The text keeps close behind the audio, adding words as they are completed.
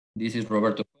This is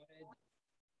Roberto.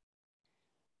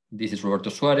 This is Roberto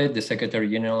Suarez, the Secretary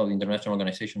General of the International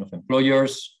Organization of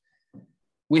Employers.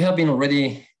 We have been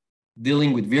already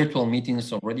dealing with virtual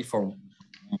meetings already for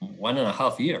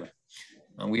 1.5 years.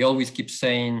 And we always keep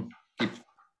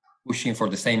pushing for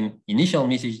the same initial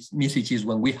messages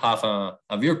when we have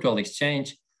a virtual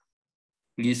exchange.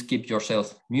 Please keep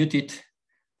yourself muted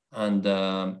and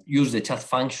use the chat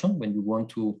function when you want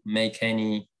to make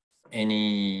any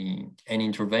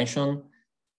intervention.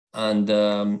 And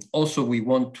also we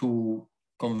want to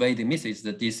convey the message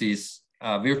that this is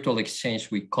a virtual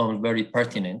exchange which becomes very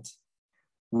pertinent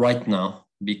right now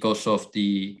because of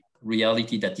the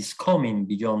reality that is coming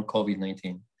beyond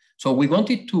COVID-19. So we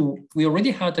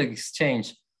already had an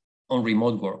exchange on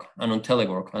remote work and on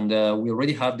telework, and we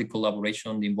already have the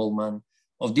collaboration, the involvement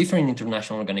of different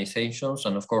international organizations,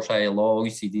 and of course ILO,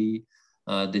 OECD,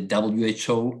 the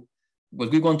WHO. What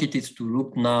we wanted is to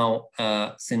look now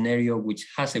a scenario which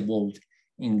has evolved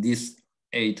in these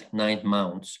 8-9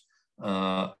 months,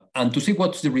 and to see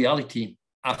what's the reality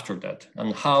after that,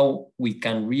 and how we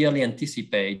can really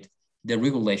anticipate the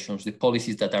regulations, the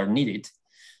policies that are needed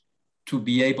to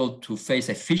be able to face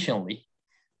efficiently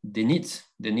the needs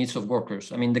of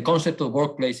workers. I mean, the concept of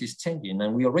workplace is changing,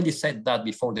 and we already said that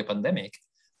before the pandemic.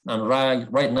 And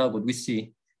right now, what we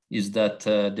see is that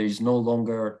there is no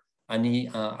longer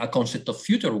a concept of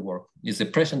future work. It's the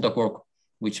present of work,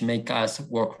 which make us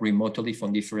work remotely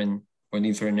from different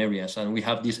areas. And we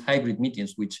have these hybrid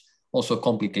meetings, which also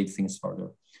complicate things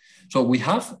further. So we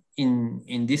have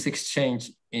in this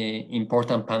exchange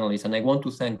important panelists, and I want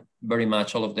to thank very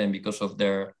much all of them because of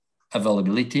their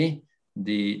availability,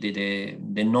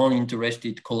 the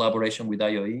non-interested collaboration with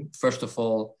IOE. First of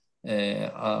all,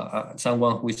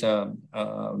 someone who is a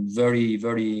very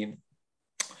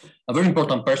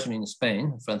important person in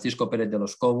Spain, Francisco Pérez de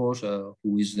los Cobos, who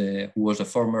was a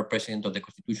former president of the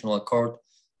Constitutional Court.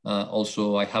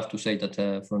 Also, I have to say that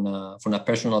from a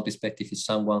personal perspective, is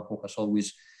someone who has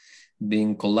always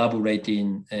been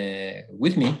collaborating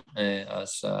with me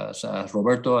as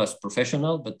Roberto, as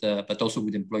professional, but also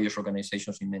with employers'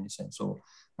 organizations in many sense. So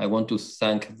I want to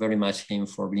thank very much him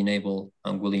for being able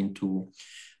and willing to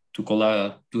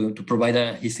provide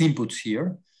his inputs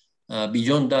here.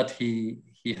 Beyond that, he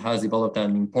has developed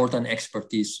an important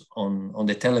expertise on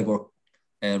the telework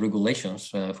regulations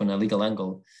from a legal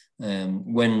angle,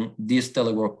 when this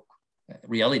telework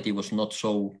reality was not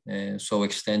so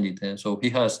extended. So he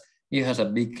has a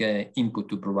big input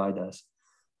to provide us.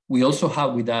 We also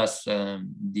have with us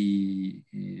the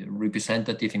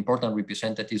important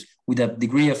representatives with a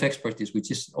degree of expertise,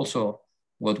 which is also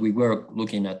what we were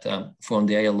looking at from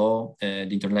the ILO,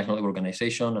 the International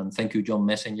Organization, and thank you, John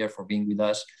Messenger, for being with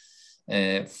us.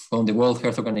 From the World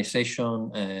Health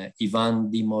Organization, Ivan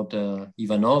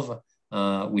Ivanov,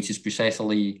 which is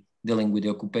precisely dealing with the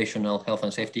occupational health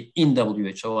and safety in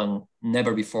WHO, and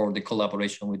never before the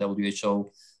collaboration with WHO,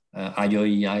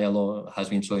 IOE, ILO has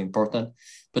been so important,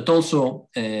 but also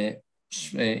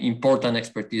important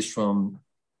expertise from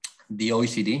the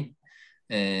OECD.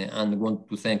 And I want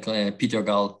to thank Peter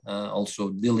Gall,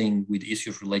 also dealing with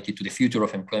issues related to the future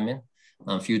of employment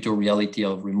and future reality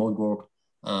of remote work,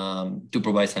 to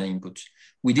provide some inputs.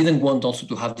 We didn't want also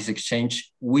to have this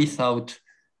exchange without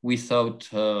a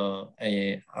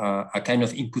kind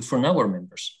of input from our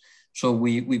members. So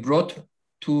we brought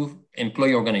 2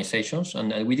 employee organizations,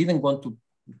 and we didn't want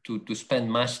to spend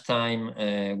much time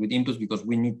with inputs because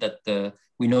we need that.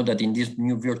 We know that in this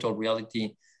new virtual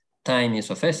reality, time is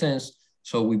of essence.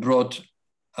 So we brought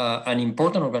an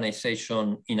important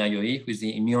organization in IOE, who is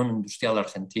the Unión Industrial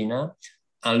Argentina,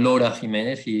 and Laura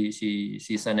Jimenez.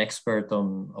 She's an expert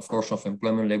on, of course, of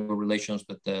employment labor relations,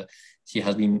 but she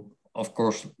has been, of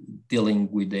course, dealing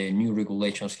with the new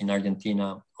regulations in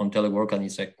Argentina on telework, and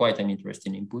it's quite an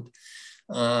interesting input.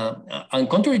 And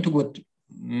contrary to what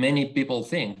many people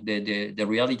think, the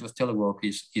reality of telework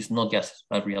is not just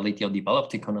a reality of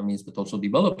developed economies, but also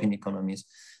developing economies.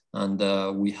 And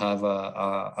we have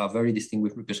a very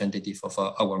distinguished representative of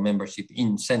our membership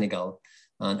in Senegal,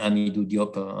 and Amidou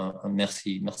Diop.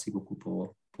 Merci beaucoup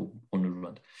pour nous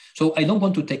rejoindre. So I don't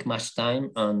want to take much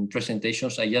time on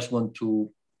presentations. I just want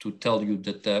to tell you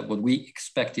that what we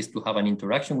expect is to have an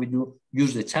interaction with you.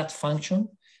 Use the chat function.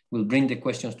 We'll bring the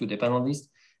questions to the panelists.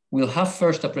 We'll have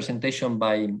first a presentation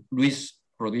by Luis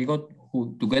Rodrigo,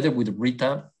 who together with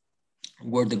Rita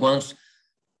were the ones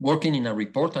working in a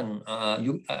report, and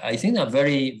I think a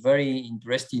very, very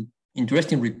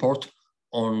interesting report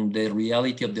on the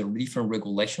reality of the different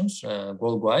regulations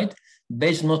worldwide,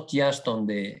 based not just on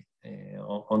the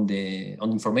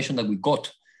information that we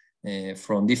got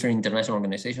from different international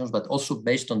organizations, but also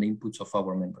based on the inputs of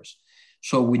our members.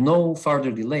 So with no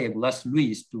further delay, I will ask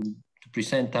Luis to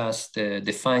present us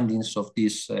the findings of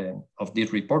this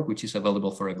report, which is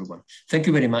available for everyone. Thank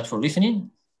you very much for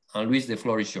listening. And Luis, the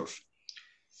floor is yours.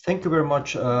 Thank you very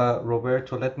much,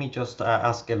 Roberto. Let me just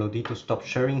ask Elodie to stop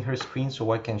sharing her screen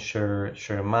so I can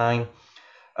share mine.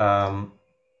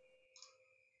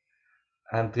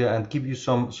 And give you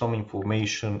some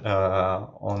information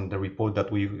on the report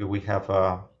that we have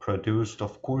produced.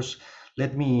 Of course,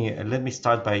 let me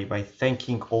start by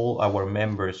thanking all our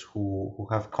members who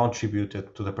have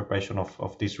contributed to the preparation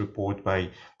of this report by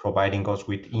providing us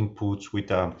with inputs, with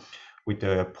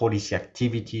the policy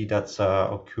activity that's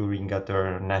occurring at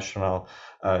their national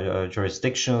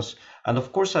jurisdictions. And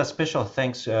of course, a special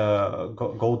thanks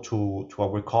go to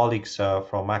our colleagues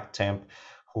from ACTEMP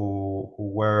who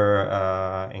were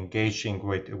engaging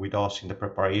with us in the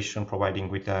preparation, providing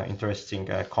with interesting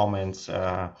comments,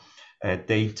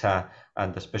 data,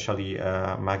 and especially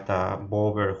Magda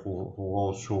Bober, who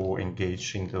also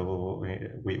engaged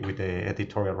with the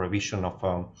editorial revision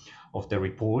of the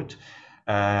report.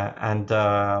 And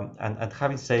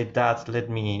having said that, let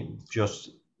me just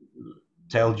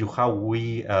tell you how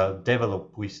we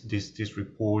develop with this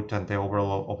report and the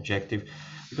overall objective.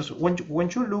 Because when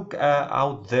you look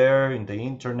out there in the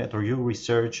internet or you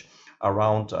research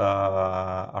around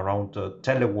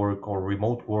telework or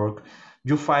remote work,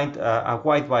 you find a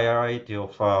wide variety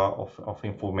of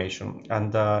information,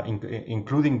 and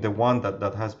including the one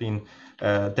that has been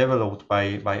developed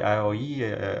by IOE.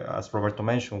 As Roberto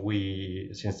mentioned,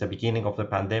 since the beginning of the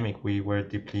pandemic, we were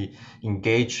deeply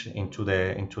engaged into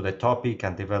the topic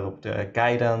and developed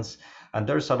guidance. And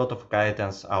there's a lot of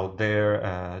guidance out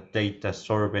there, data,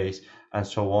 surveys, and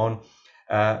so on.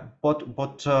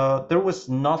 But there was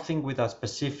nothing with a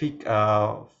specific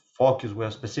focus, with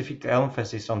a specific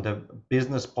emphasis on the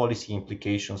business policy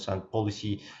implications and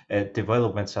policy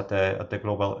developments at the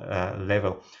global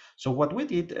level. So what we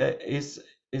did is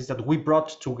that we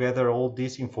brought together all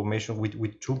this information. We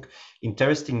took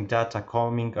interesting data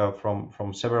coming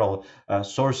from several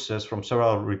sources, from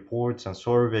several reports and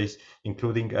surveys,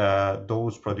 including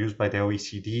those produced by the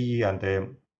OECD and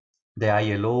the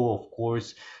ILO, of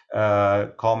course,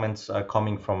 comments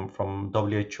coming from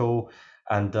WHO,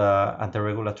 and the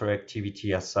regulatory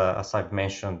activity, as I've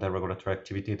mentioned, the regulatory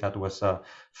activity that was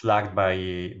flagged by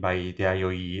the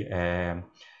IOE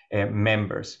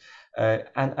members.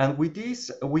 And with this,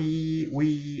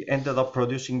 we ended up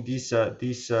producing this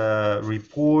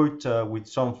report with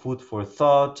some food for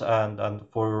thought and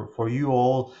for you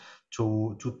all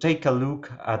to take a look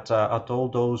at all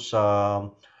those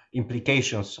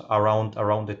implications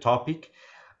around the topic,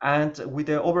 and with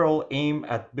the overall aim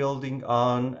at building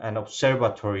on an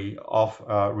observatory of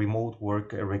remote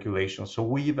work regulations. So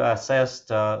we've assessed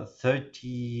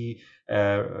 30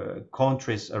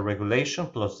 countries regulation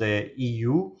plus the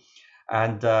EU,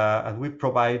 and we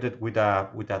provided with a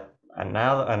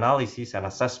analysis and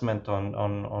assessment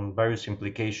on various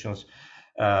implications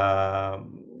that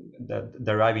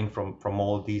deriving from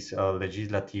all this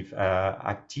legislative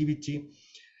activity.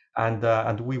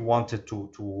 And we wanted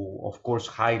to of course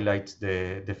highlight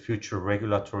the future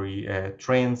regulatory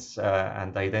trends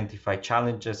and identify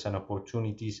challenges and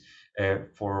opportunities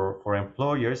for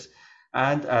employers,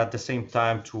 and at the same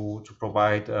time to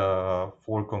provide 4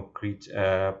 concrete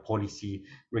policy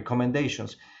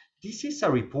recommendations. This is a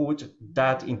report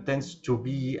that intends to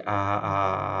be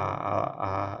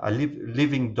a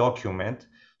living document.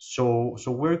 So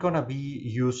we're going to be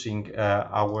using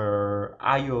our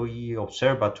IOE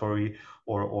observatory,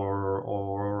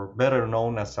 or better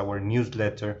known as our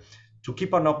newsletter, to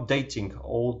keep on updating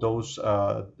all those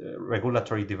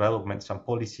regulatory developments and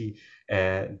policy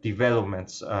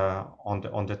developments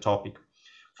on the topic.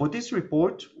 For this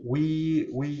report, we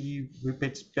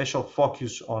paid special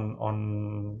focus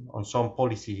on some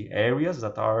policy areas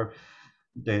that are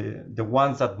the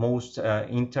ones that most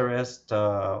interest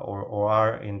or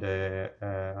are in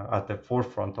at the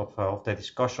forefront of the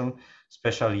discussion,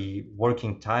 especially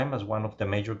working time as one of the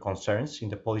major concerns in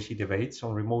the policy debates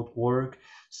on remote work,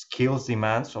 skills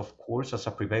demands, of course, as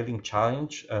a prevailing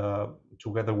challenge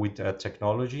together with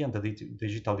technology and the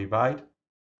digital divide.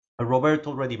 Robert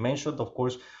already mentioned, of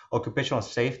course, occupational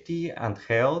safety and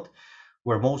health,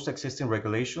 where most existing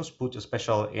regulations put a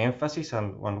special emphasis,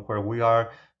 and where we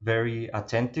are very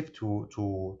attentive to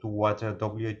what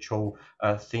WHO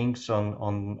thinks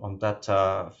on that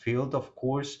field, of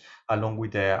course, along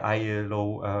with the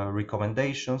ILO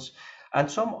recommendations,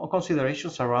 and some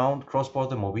considerations around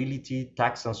cross-border mobility,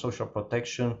 tax and social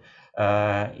protection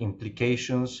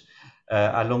implications.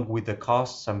 along with the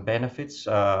costs and benefits,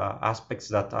 aspects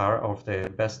that are of the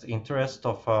best interest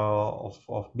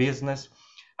of business.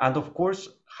 And of course,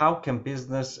 how can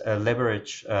business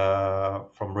leverage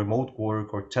from remote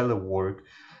work or telework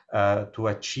to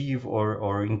achieve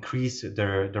or increase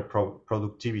their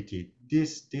productivity?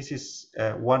 This is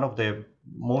one of the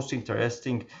most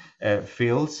interesting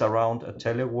fields around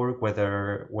telework,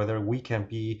 whether we can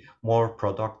be more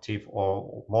productive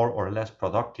or more or less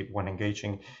productive when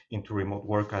engaging into remote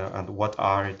work, and what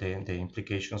are the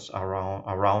implications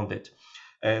around it.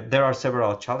 There are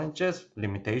several challenges,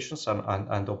 limitations,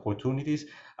 and opportunities,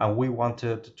 and we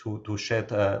wanted to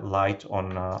shed light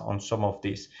on some of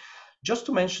these. Just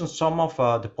to mention some of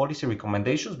the policy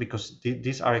recommendations, because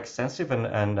these are extensive,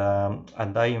 and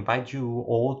I invite you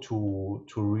all to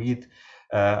read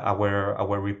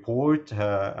our report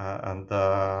and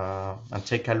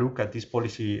take a look at these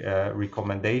policy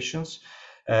recommendations.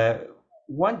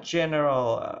 One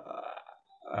general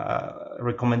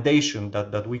recommendation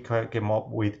that we came up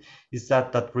with is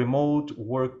that remote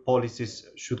work policies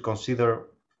should consider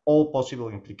all possible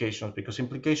implications, because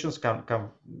implications can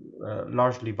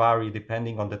largely vary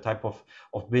depending on the type of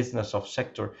business, of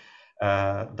sector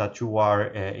that you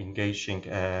are engaging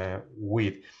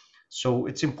with. So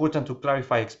it's important to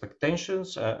clarify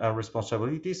expectations and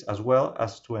responsibilities, as well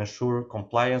as to ensure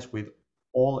compliance with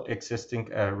all existing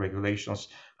regulations,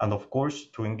 and of course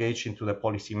to engage into the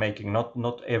policy making.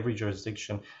 Not every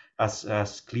jurisdiction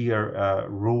has clear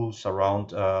rules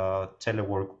around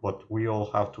telework, but we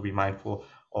all have to be mindful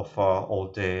of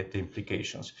all the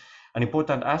implications. An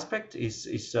important aspect is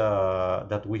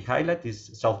that we highlight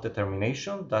is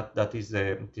self-determination. That is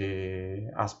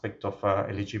the aspect of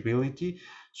eligibility.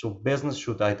 So business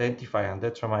should identify and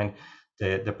determine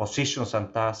the positions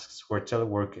and tasks where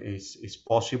telework is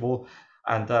possible,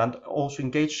 and also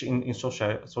engage in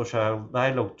social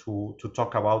dialogue to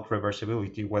talk about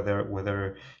reversibility,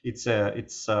 whether it's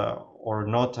or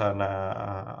not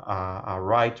a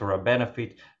right or a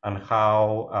benefit, and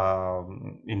how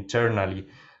internally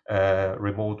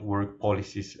remote work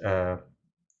policies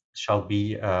shall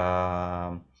be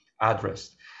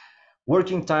addressed.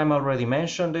 Working time, already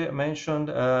mentioned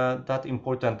that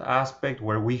important aspect,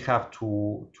 where we have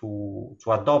to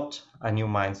adopt a new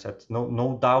mindset.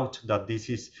 No doubt that this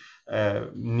is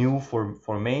new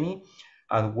for many,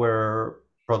 and where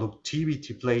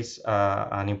productivity plays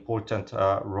an important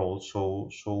role. So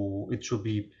it should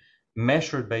be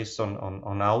measured based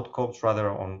on outcomes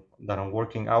rather than on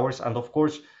working hours. And of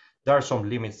course, there are some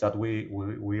limits that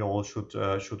we all should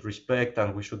respect,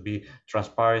 and we should be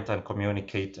transparent and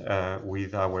communicate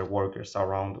with our workers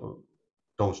around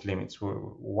those limits.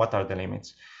 What are the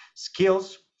limits?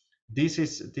 Skills. This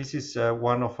is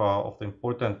one of the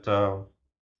important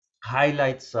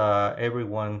highlights.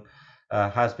 Everyone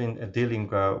has been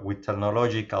dealing with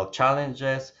technological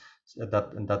challenges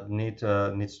that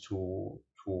needs to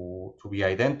be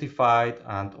identified,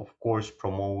 and of course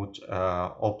promote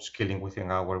upskilling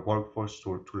within our workforce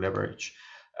to leverage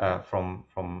from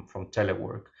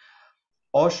telework.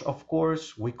 OSH, of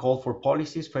course, we call for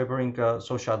policies favoring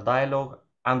social dialogue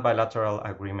and bilateral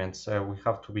agreements. We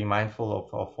have to be mindful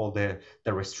of all the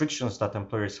restrictions that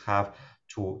employers have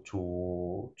to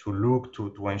look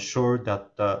to ensure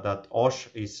that OSH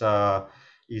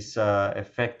is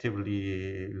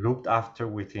effectively looked after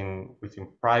within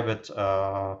private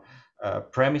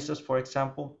premises, for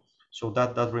example. So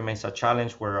that remains a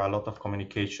challenge where a lot of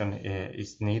communication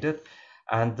is needed.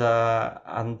 And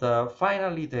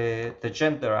finally, the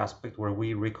gender aspect, where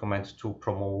we recommend to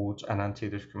promote an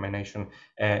anti-discrimination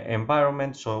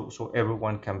environment, so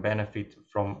everyone can benefit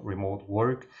from remote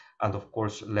work, and of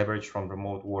course leverage from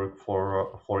remote work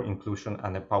for inclusion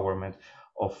and empowerment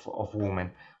of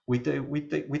women. With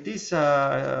this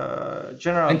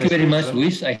general. Thank you very much,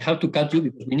 Luis. I have to cut you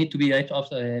because we need to be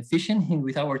efficient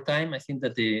with our time. I think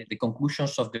that the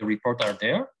conclusions of the report are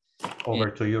there. Over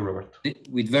to you, Robert.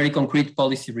 With very concrete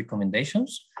policy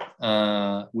recommendations,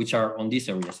 which are on these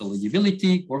areas: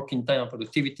 eligibility, working time and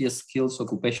productivity, skills,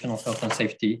 occupational health and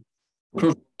safety,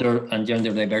 cross-border and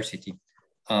gender diversity.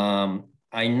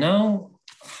 I now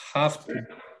have to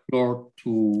floor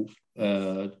to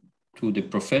the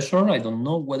professor. I don't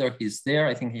know whether he's there.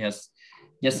 I think he has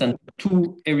just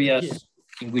two areas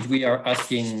in which we are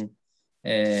asking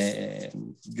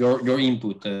your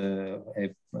input.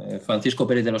 Francisco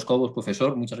Pérez de los Cobos,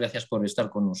 profesor, muchas gracias por estar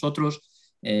con nosotros.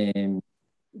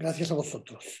 Gracias a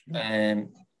vosotros.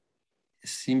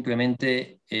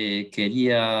 Simplemente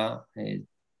quería...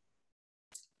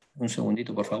 un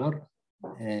segundito, por favor.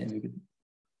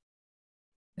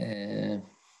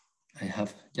 I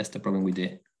have just a problem with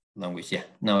the language. Yeah,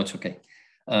 now it's okay.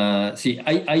 Sí,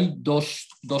 hay dos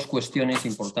cuestiones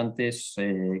importantes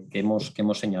que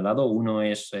hemos señalado. Uno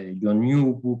es your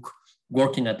new book,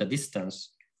 Working at a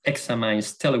Distance,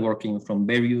 examines teleworking from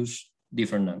various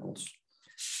different angles.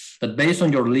 But based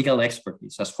on your legal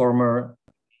expertise as former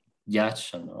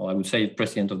judge, and I would say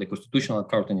president of the Constitutional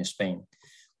Court in Spain,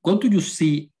 what do you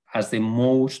see as the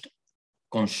most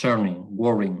concerning,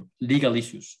 worrying legal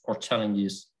issues or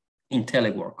challenges in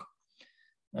telework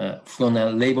from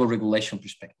a labor regulation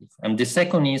perspective? And the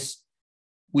second is,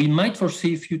 we might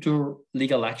foresee future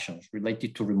legal actions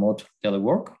related to remote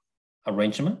telework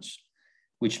arrangements,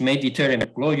 which may deter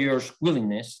employers'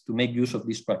 willingness to make use of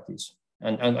this practice.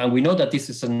 And we know that this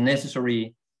is a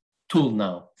necessary tool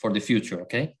now for the future,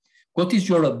 okay? What is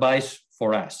your advice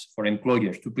for us, for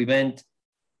employers, to prevent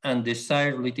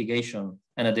undesired litigation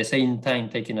and at the same time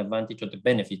taking advantage of the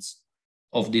benefits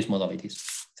of these modalities?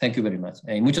 Thank you very much.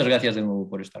 Muchas gracias de nuevo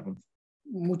por estar.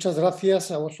 Muchas gracias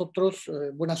a vosotros.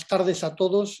 Buenas tardes a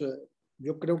todos.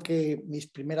 Yo creo que mis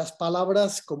primeras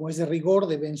palabras, como es de rigor,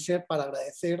 deben ser para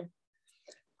agradecer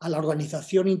a la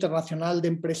Organización Internacional de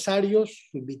Empresarios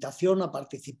su invitación a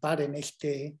participar en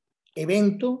este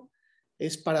evento.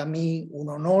 Es para mí un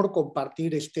honor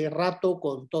compartir este rato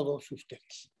con todos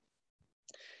ustedes.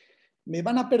 Me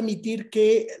van a permitir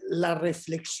que en la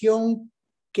reflexión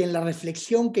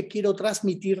que quiero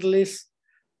transmitirles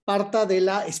parta de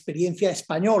la experiencia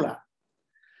española.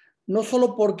 No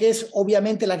solo porque es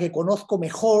obviamente la que conozco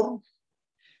mejor,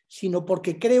 sino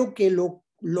porque creo que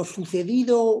lo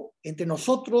sucedido entre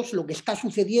nosotros, lo que está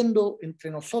sucediendo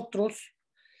entre nosotros,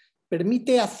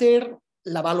 permite hacer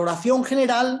la valoración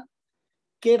general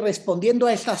que, respondiendo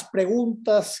a estas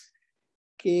preguntas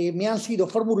que me han sido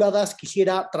formuladas,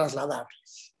 quisiera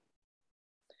trasladarles.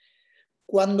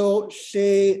 Cuando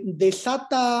se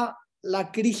desata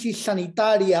la crisis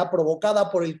sanitaria provocada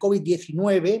por el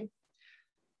Covid-19,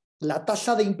 la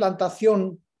tasa de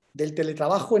implantación del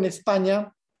teletrabajo en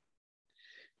España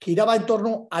giraba en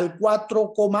torno al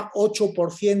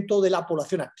 4,8% de la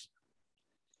población activa.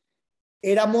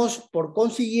 Éramos, por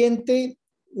consiguiente,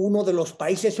 uno de los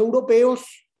países europeos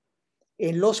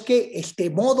en los que este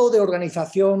modo de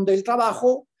organización del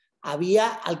trabajo había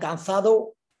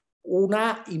alcanzado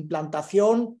una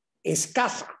implantación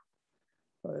escasa.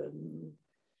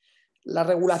 La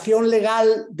regulación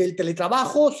legal del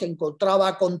teletrabajo se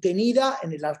encontraba contenida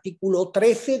en el artículo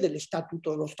 13 del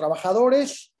Estatuto de los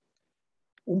Trabajadores,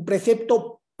 un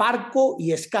precepto parco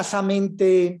y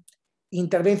escasamente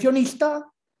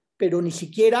intervencionista, pero ni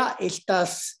siquiera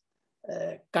estas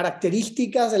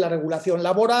características de la regulación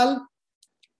laboral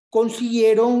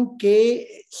consiguieron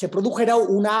que se produjera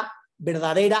una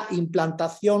verdadera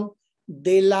implantación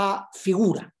de la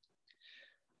figura.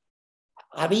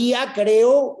 Había,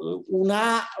 creo,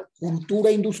 una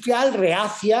cultura industrial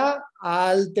reacia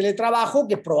al teletrabajo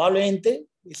que probablemente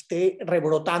esté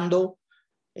rebrotando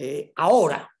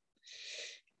ahora.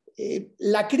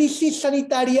 La crisis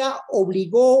sanitaria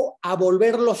obligó a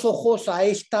volver los ojos a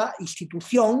esta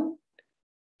institución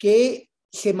que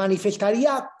se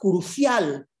manifestaría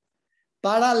crucial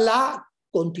para la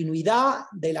continuidad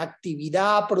de la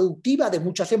actividad productiva de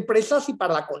muchas empresas y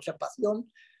para la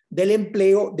conservación del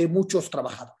empleo de muchos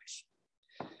trabajadores.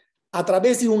 A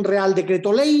través de un Real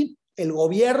Decreto Ley, el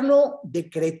Gobierno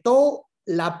decretó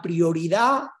la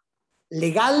prioridad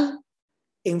legal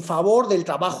en favor del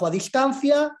trabajo a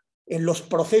distancia en los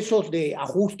procesos de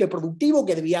ajuste productivo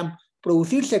que debían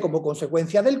producirse como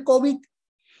consecuencia del COVID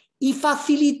y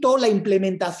facilitó la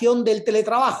implementación del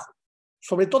teletrabajo,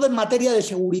 sobre todo en materia de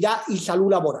seguridad y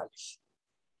salud laborales,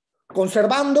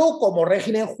 conservando como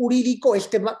régimen jurídico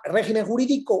este régimen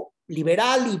jurídico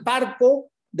liberal y parco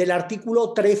del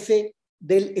artículo 13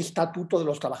 del Estatuto de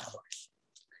los Trabajadores.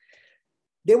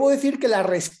 Debo decir que la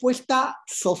respuesta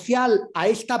social a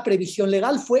esta previsión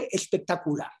legal fue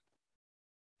espectacular.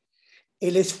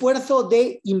 El esfuerzo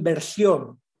de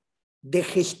inversión, de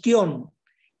gestión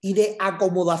y de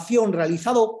acomodación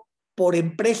realizado por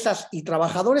empresas y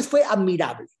trabajadores fue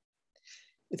admirable.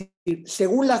 Es decir,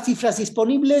 según las cifras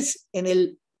disponibles, en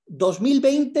el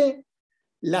 2020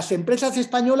 las empresas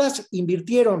españolas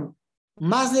invirtieron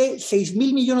más de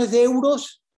 6.000 millones de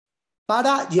euros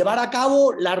para llevar a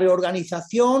cabo la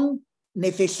reorganización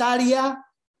necesaria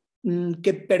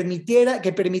que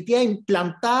permitía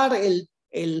implantar el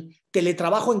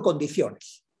teletrabajo en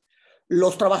condiciones.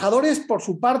 Los trabajadores, por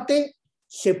su parte,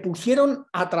 se pusieron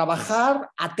a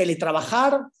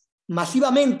teletrabajar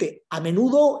masivamente, a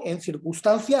menudo en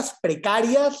circunstancias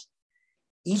precarias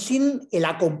y sin el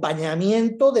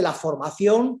acompañamiento de la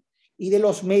formación y de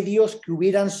los medios que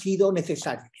hubieran sido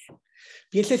necesarios.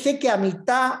 Piénsese que a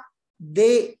mitad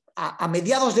de a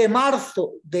mediados de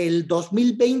marzo del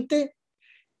 2020,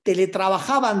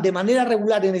 teletrabajaban de manera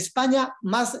regular en España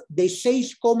más de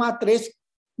 6,3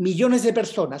 millones de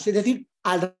personas, es decir,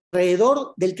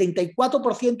 alrededor del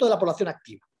 34% de la población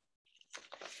activa.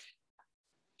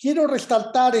 Quiero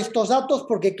resaltar estos datos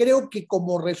porque creo que,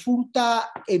 como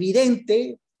resulta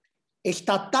evidente, de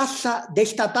esta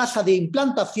tasa de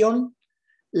implantación,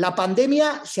 la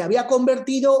pandemia se había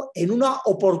convertido en una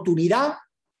oportunidad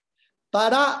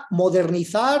para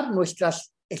modernizar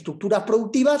nuestras estructuras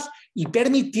productivas y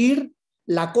permitir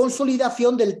la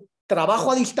consolidación del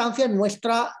trabajo a distancia en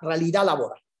nuestra realidad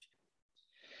laboral.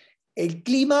 El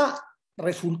clima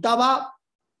resultaba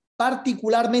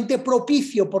particularmente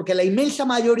propicio porque la inmensa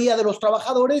mayoría de los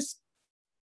trabajadores,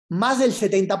 más del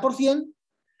 70%,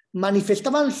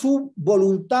 manifestaban su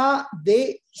voluntad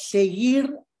de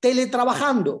seguir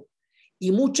teletrabajando,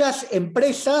 y muchas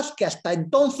empresas que hasta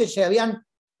entonces se habían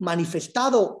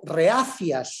manifestado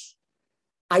reacias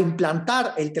a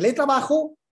implantar el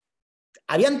teletrabajo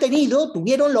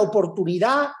tuvieron la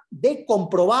oportunidad de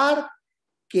comprobar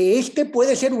que este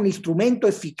puede ser un instrumento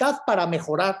eficaz para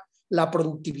mejorar la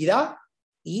productividad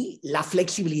y la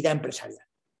flexibilidad empresarial.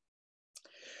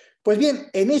 Pues bien,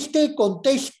 en este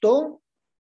contexto,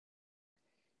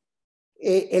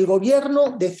 el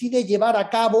gobierno decide llevar a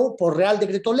cabo, por Real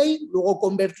Decreto Ley, luego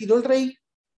convertido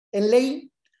en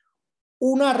ley,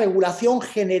 una regulación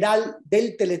general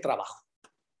del teletrabajo.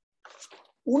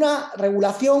 Una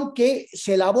regulación que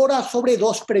se elabora sobre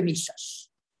dos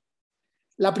premisas.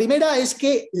 La primera es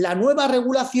que la nueva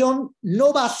regulación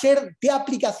no va a ser de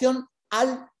aplicación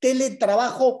al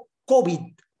teletrabajo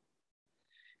COVID,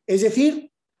 es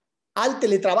decir, al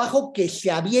teletrabajo que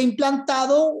se había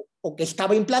implantado o que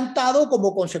estaba implantado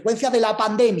como consecuencia de la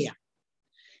pandemia.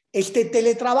 Este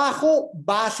teletrabajo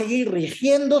va a seguir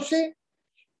rigiéndose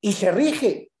y se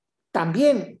rige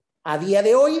también a día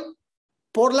de hoy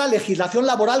por la legislación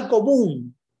laboral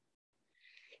común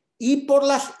y por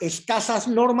las escasas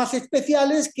normas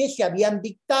especiales que se habían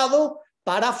dictado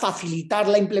para facilitar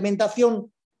la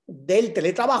implementación del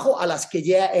teletrabajo, a las que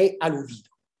ya he aludido.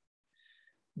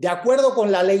 De acuerdo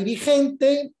con la ley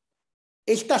vigente,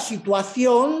 esta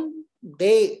situación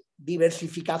de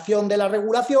diversificación de la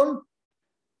regulación,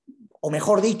 o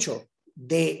mejor dicho,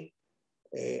 de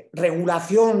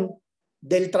regulación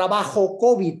del trabajo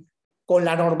COVID con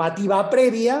la normativa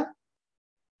previa,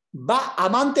 va a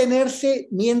mantenerse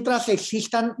mientras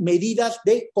existan medidas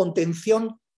de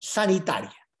contención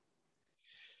sanitaria.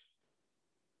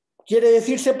 Quiere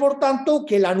decirse, por tanto,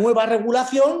 que la nueva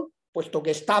regulación, puesto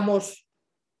que estamos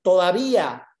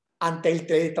todavía ante el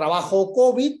teletrabajo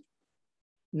COVID,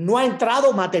 no ha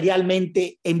entrado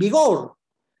materialmente en vigor.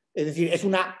 Es decir, es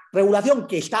una regulación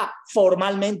que está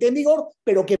formalmente en vigor,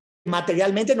 pero que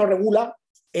materialmente no regula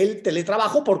el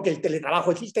teletrabajo, porque el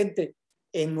teletrabajo existente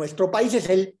en nuestro país es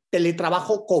el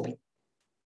teletrabajo COVID.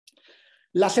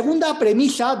 La segunda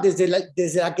premisa desde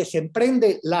la que se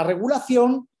emprende la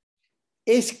regulación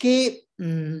es que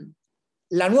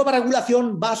la nueva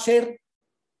regulación va a ser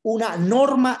una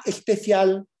norma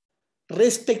especial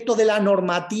respecto de la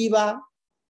normativa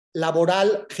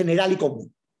laboral general y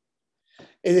común.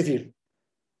 Es decir,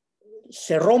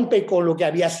 se rompe con lo que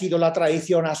había sido la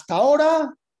tradición hasta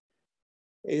ahora,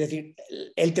 es decir,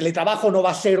 el teletrabajo no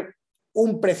va a ser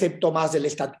un precepto más del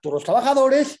Estatuto de los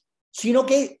Trabajadores, sino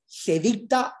que se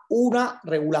dicta una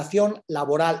regulación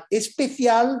laboral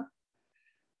especial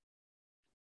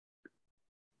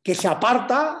que se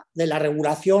aparta de la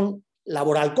regulación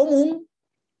laboral común,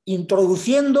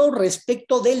 introduciendo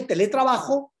respecto del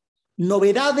teletrabajo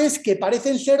novedades que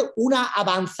parecen ser una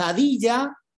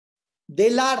avanzadilla de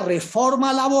la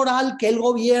reforma laboral que el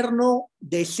gobierno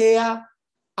desea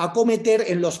acometer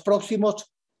en los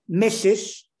próximos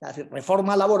meses, la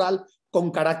reforma laboral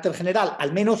con carácter general.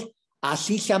 Al menos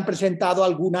así se han presentado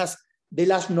algunas de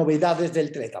las novedades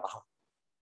del teletrabajo.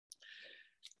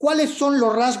 ¿Cuáles son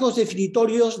los rasgos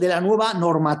definitorios de la nueva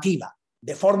normativa?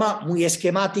 De forma muy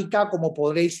esquemática, como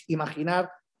podréis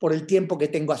imaginar por el tiempo que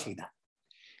tengo asignado.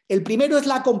 El primero es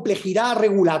la complejidad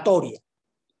regulatoria.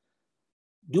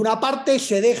 De una parte,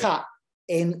 se deja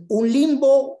en un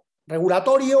limbo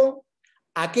regulatorio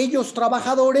a aquellos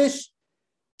trabajadores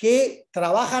que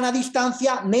trabajan a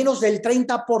distancia menos del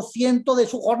 30% de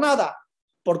su jornada,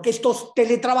 porque estos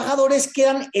teletrabajadores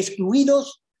quedan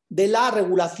excluidos de la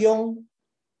regulación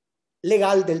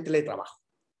legal del teletrabajo.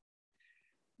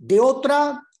 De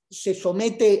otra, se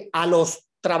somete a los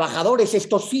trabajadores,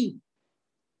 estos sí,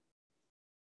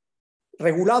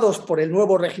 regulados por el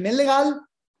nuevo régimen legal,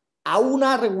 a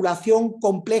una regulación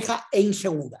compleja e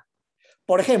insegura.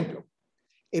 Por ejemplo,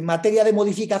 en materia de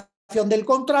modificación del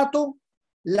contrato,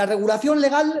 la regulación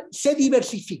legal se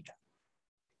diversifica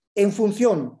en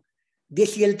función de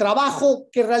si el trabajo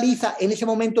que realiza en ese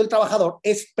momento el trabajador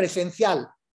es presencial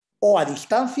o a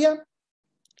distancia,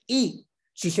 y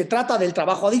si se trata del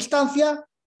trabajo a distancia,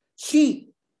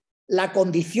 si la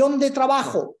condición de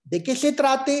trabajo de que se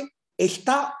trate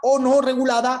está o no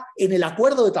regulada en el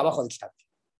acuerdo de trabajo a distancia.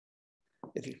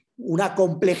 Es decir, una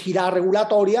complejidad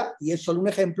regulatoria, y es solo un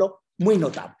ejemplo muy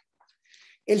notable.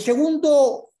 El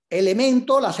segundo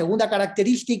elemento, la segunda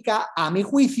característica, a mi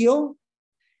juicio,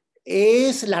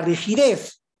 es la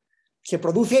rigidez. Se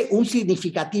produce un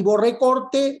significativo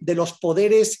recorte de los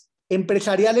poderes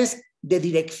empresariales de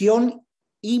dirección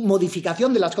y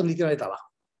modificación de las condiciones de trabajo.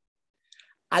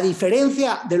 A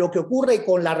diferencia de lo que ocurre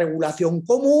con la regulación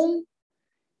común,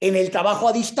 en el trabajo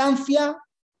a distancia,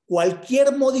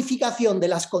 cualquier modificación de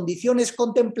las condiciones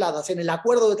contempladas en el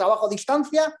acuerdo de trabajo a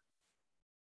distancia,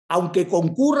 aunque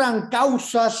concurran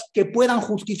causas que puedan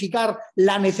justificar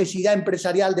la necesidad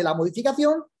empresarial de la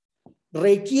modificación,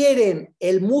 requieren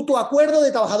el mutuo acuerdo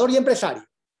de trabajador y empresario.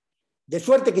 De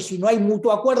suerte que si no hay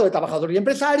mutuo acuerdo de trabajador y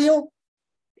empresario,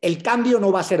 el cambio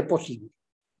no va a ser posible.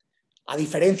 A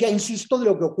diferencia, insisto, de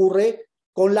lo que ocurre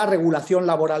con la regulación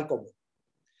laboral común.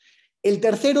 El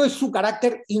tercero es su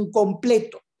carácter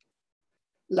incompleto.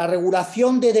 La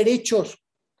regulación de derechos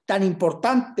tan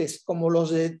importantes como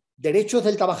los de derechos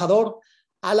del trabajador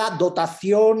a la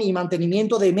dotación y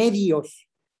mantenimiento de medios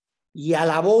y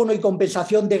al abono y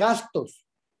compensación de gastos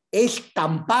es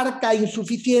tan parca e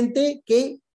insuficiente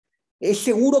que es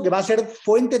seguro que va a ser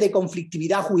fuente de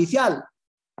conflictividad judicial.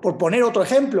 Por poner otro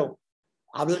ejemplo,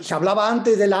 se hablaba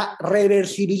antes de la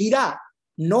reversibilidad.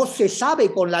 No se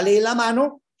sabe con la ley en la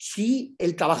mano si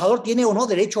el trabajador tiene o no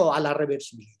derecho a la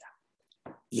reversibilidad,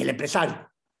 y el empresario.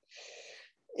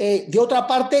 De otra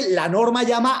parte, la norma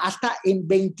llama hasta en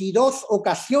 22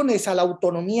 ocasiones a la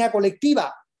autonomía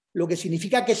colectiva, lo que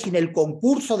significa que sin el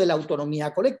concurso de la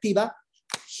autonomía colectiva,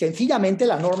 sencillamente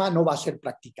la norma no va a ser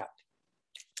practicable.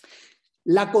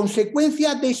 La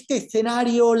consecuencia de este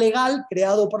escenario legal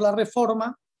creado por la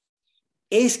reforma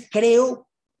es, creo,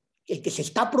 el que se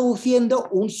está produciendo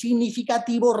un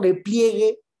significativo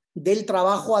repliegue del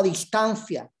trabajo a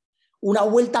distancia, una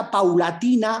vuelta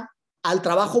paulatina al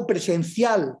trabajo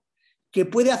presencial, que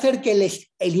puede hacer que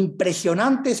el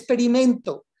impresionante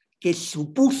experimento que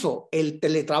supuso el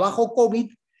teletrabajo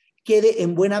COVID quede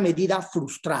en buena medida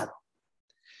frustrado.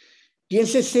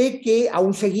 Piénsese que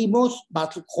aún seguimos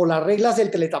bajo las reglas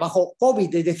del teletrabajo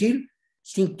COVID, es decir,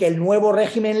 sin que el nuevo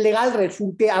régimen legal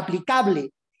resulte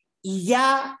aplicable, y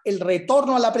ya el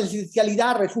retorno a la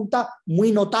presencialidad resulta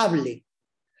muy notable.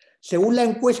 Según la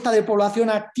encuesta de población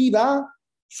activa,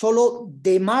 solo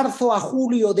de marzo a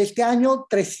julio de este año,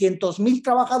 300.000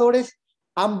 trabajadores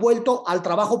han vuelto al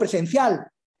trabajo presencial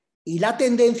y la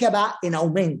tendencia va en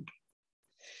aumento.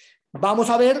 Vamos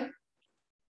a ver,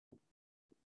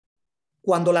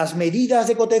 cuando las medidas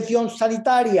de contención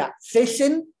sanitaria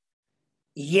cesen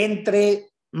y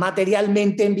entre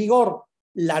materialmente en vigor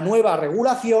la nueva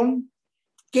regulación,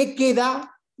 ¿qué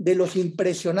queda de los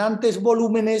impresionantes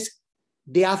volúmenes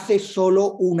de hace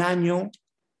solo un año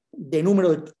de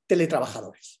número de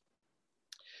teletrabajadores?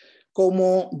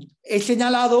 Como he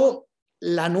señalado,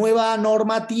 la nueva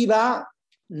normativa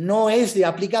no es de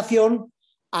aplicación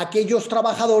a aquellos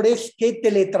trabajadores que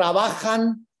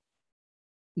teletrabajan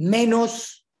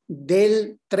menos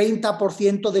del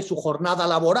 30% de su jornada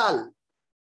laboral,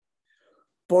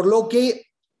 por lo que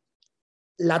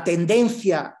la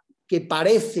tendencia que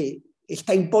parece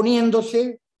está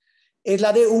imponiéndose es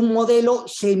la de un modelo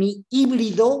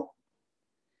semi-híbrido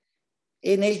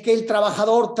en el que el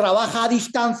trabajador trabaja a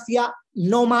distancia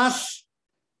no más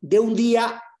de un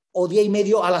día o día y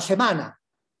medio a la semana.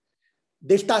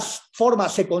 De estas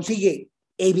formas se consigue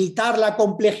evitar la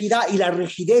complejidad y las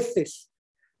rigideces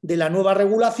de la nueva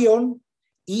regulación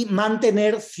y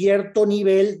mantener cierto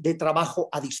nivel de trabajo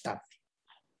a distancia.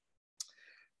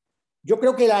 Yo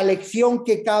creo que la lección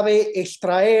que cabe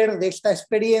extraer de esta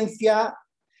experiencia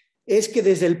es que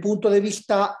desde el punto de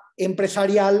vista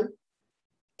empresarial,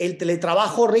 el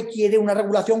teletrabajo requiere una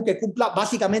regulación que cumpla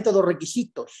básicamente dos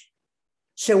requisitos: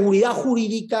 seguridad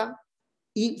jurídica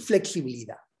y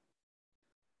flexibilidad.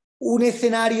 Un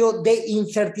escenario de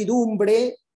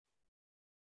incertidumbre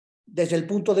desde el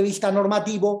punto de vista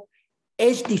normativo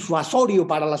es disuasorio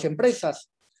para las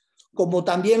empresas, como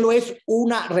también lo es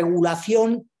una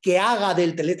regulación que haga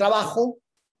del teletrabajo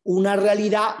una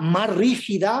realidad más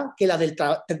rígida que la del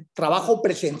trabajo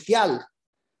presencial,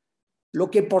 lo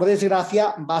que por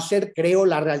desgracia va a ser, creo,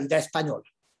 la realidad española.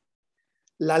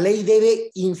 La ley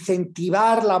debe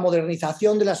incentivar la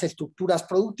modernización de las estructuras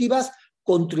productivas,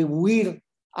 contribuir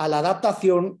a la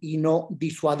adaptación y no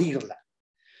disuadirla.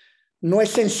 No es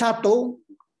sensato,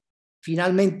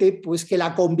 finalmente, pues que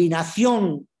la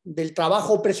combinación del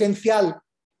trabajo presencial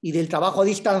y del trabajo a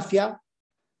distancia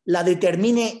la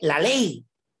determine la ley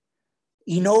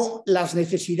y no las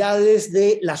necesidades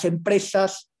de las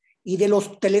empresas y de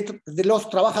los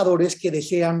trabajadores que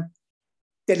desean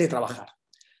teletrabajar.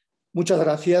 Muchas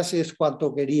gracias, es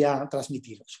cuanto quería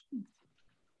transmitiros.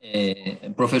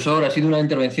 Profesor, ha sido una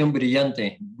intervención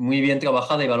brillante, muy bien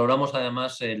trabajada y valoramos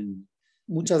además el...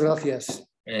 Muchas gracias.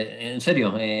 En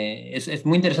serio, es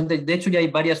muy interesante. De hecho, ya hay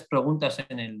varias preguntas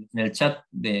en el chat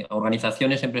de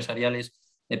organizaciones empresariales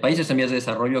de países en vías de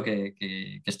desarrollo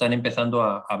que están empezando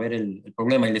a ver el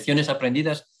problema y lecciones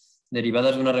aprendidas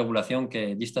derivadas de una regulación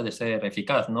que dista de ser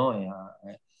eficaz, ¿no?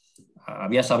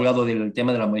 Habías hablado del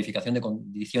tema de la modificación de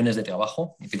condiciones de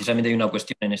trabajo y precisamente hay una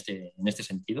cuestión en este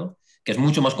sentido, que es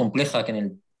mucho más compleja que en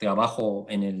el trabajo,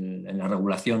 en la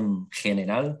regulación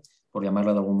general, por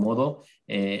llamarlo de algún modo,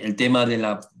 el tema de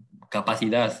la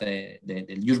capacidad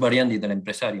del jus variandi del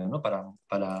empresario, ¿no?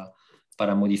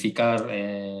 para modificar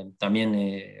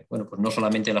también, bueno, pues no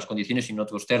solamente las condiciones, sino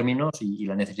otros términos y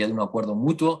la necesidad de un acuerdo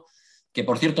mutuo, que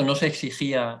por cierto no se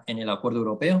exigía en el acuerdo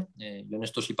europeo. Yo en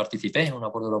esto sí participé, en un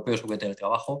acuerdo europeo sobre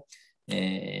teletrabajo,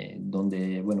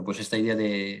 donde, bueno, pues esta idea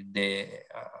de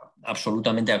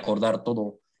absolutamente acordar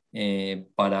todo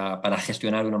para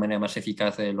gestionar de una manera más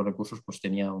eficaz los recursos, pues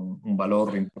tenía un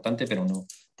valor importante, pero no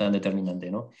tan determinante,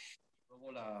 ¿no?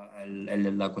 Luego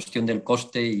la cuestión del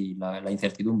coste y la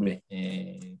incertidumbre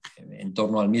en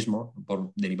torno al mismo,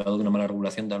 derivado de una mala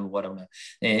regulación, da lugar a una...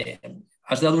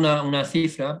 has dado una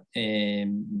cifra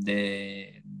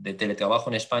de teletrabajo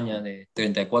en España de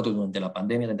 34% durante la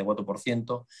pandemia,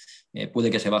 34%, puede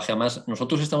que se baje a más.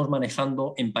 Nosotros estamos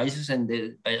manejando en países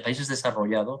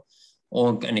desarrollados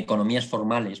o en economías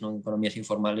formales, no en economías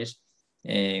informales,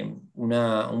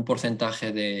 un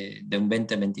porcentaje de un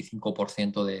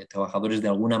 20-25% de trabajadores de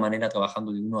alguna manera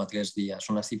trabajando de 1 a 3 días.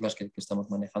 Son las cifras que estamos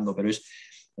manejando, pero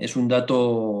es un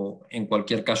dato en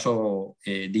cualquier caso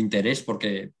de interés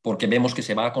porque vemos que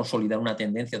se va a consolidar una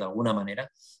tendencia de alguna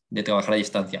manera de trabajar a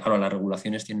distancia. Ahora, las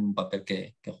regulaciones tienen un papel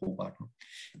que jugar, ¿no?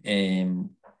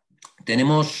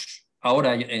 Tenemos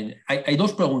ahora, hay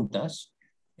 2 preguntas.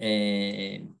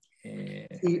 Sí,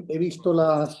 he visto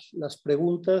las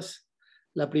preguntas.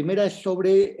 La primera es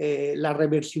sobre la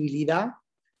reversibilidad.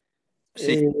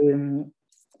 Sí.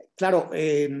 Claro,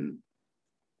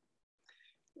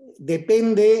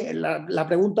 depende, la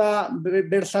pregunta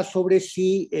versa sobre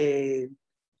si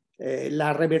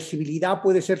la reversibilidad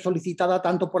puede ser solicitada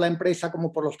tanto por la empresa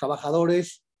como por los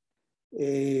trabajadores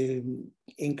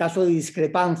en caso de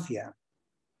discrepancia.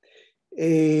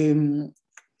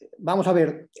 Vamos a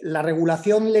ver, la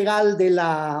regulación legal de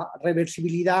la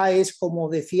reversibilidad es, como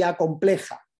decía,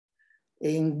 compleja.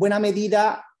 En buena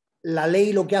medida, la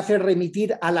ley lo que hace es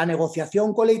remitir a la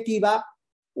negociación colectiva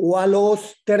o a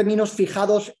los términos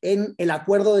fijados en el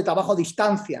acuerdo de trabajo a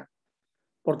distancia.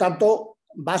 Por tanto,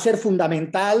 va a ser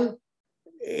fundamental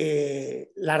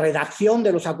la redacción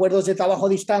de los acuerdos de trabajo a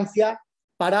distancia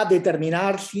para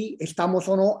determinar si estamos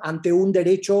o no ante un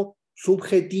derecho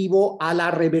subjetivo a la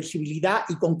reversibilidad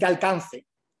y con qué alcance.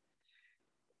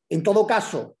 En todo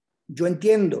caso, yo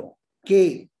entiendo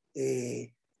que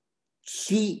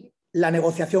si la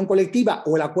negociación colectiva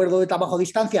o el acuerdo de trabajo a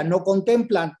distancia no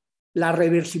contemplan la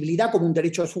reversibilidad como un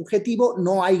derecho subjetivo,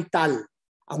 no hay tal,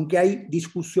 aunque hay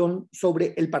discusión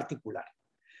sobre el particular.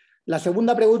 La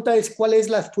segunda pregunta es cuál es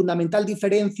la fundamental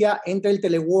diferencia entre el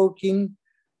teleworking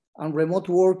and remote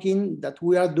working that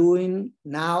we are doing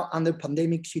now under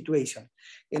pandemic situation.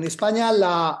 En España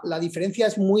la diferencia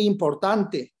es muy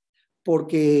importante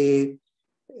porque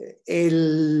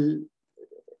el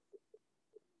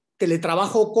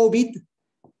teletrabajo COVID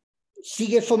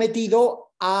sigue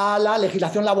sometido a la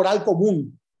legislación laboral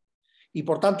común y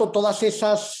por tanto todas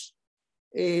esas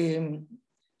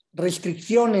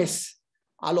restricciones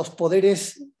a los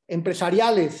poderes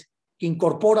empresariales que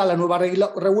incorpora la nueva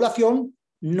regulación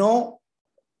no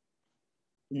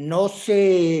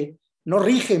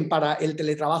rigen para el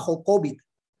teletrabajo COVID.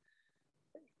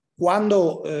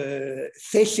 Cuando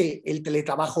cese el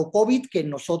teletrabajo COVID, que en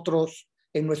nuestro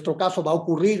caso va a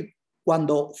ocurrir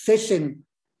cuando cesen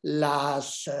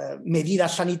las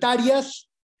medidas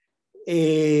sanitarias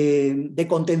de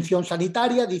contención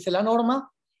sanitaria, dice la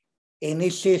norma, en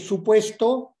ese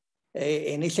supuesto,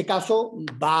 en ese caso,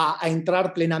 va a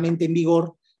entrar plenamente en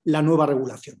vigor la nueva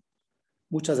regulación.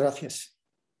 Muchas gracias.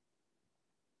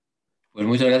 Pues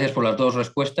muchas gracias por las 2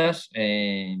 respuestas.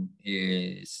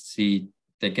 Si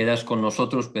te quedas con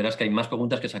nosotros, verás que hay más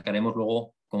preguntas que sacaremos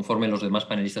luego conforme los demás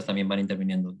panelistas también van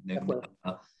interviniendo.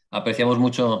 Apreciamos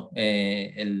mucho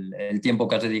el tiempo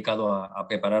que has dedicado a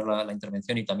preparar la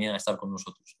intervención y también a estar con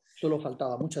nosotros. Solo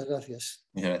faltaba. Muchas gracias.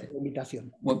 Muchas gracias. Por la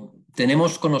invitación. Bueno,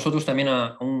 tenemos con nosotros también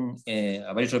a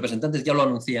varios representantes. Ya lo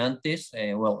anuncié antes.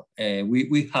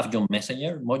 We have John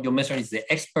Messenger. John Messenger is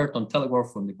the expert on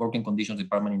telework from the Working Conditions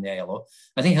Department in the ILO.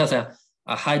 I think he has a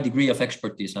high degree of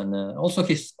expertise, and also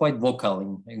he's quite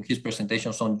vocal in his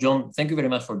presentation. So John, thank you very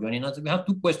much for joining us. We have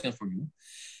two questions for you.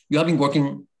 You have been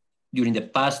working during the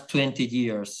past 20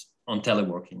 years on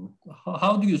teleworking.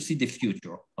 How do you see the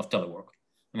future of telework?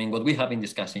 I mean, what we have been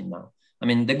discussing now. I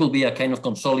mean, there will be a kind of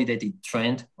consolidated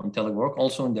trend on telework,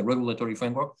 also in the regulatory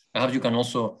framework. Perhaps you can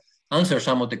also answer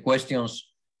some of the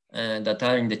questions that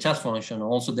are in the chat function,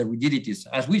 also the rigidities,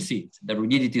 as we see it, the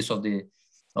rigidities of the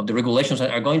regulations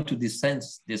are going to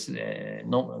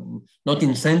not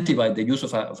incentivize the use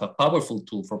of a powerful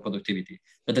tool for productivity.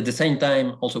 But at the same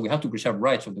time, also we have to preserve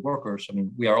rights of the workers. I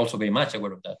mean, we are also very much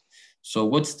aware of that. So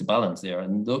what's the balance there?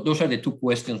 And those are the two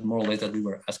questions more or less that we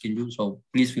were asking you. So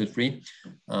please feel free.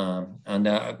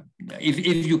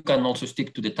 If you can also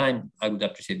stick to the time, I would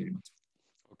appreciate very much.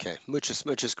 Okay,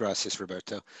 muchas gracias,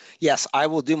 Roberto. Yes, I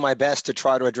will do my best to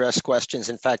try to address questions.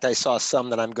 In fact, I saw some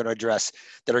that I'm going to address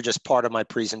that are just part of my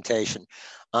presentation.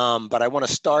 But I want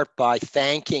to start by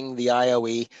thanking the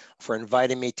IOE for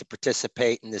inviting me to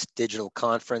participate in this digital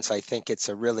conference. I think it's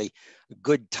a really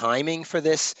good timing for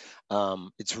this.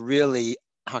 It's really,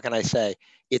 how can I say,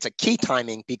 it's a key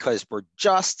timing because we're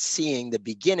just seeing the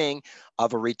beginning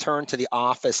of a return to the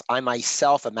office. I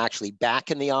myself am actually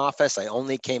back in the office. I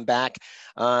only came back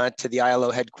to the ILO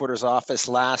headquarters office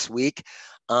last week.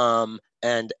 And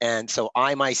so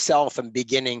I myself am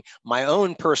beginning my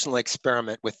own personal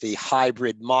experiment with the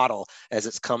hybrid model, as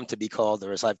it's come to be called,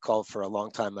 or as I've called for a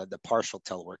long time, the partial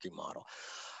teleworking model.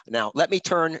 Now, let me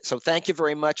turn, so thank you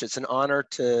very much. It's an honor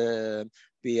to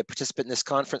be a participant in this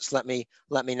conference. Let me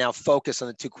now focus on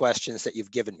the two questions that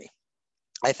you've given me.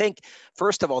 I think,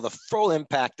 first of all, the full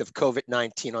impact of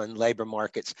COVID-19 on labor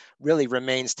markets really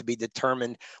remains to be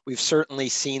determined. We've certainly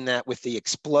seen that with the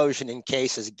explosion in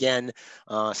cases. Again,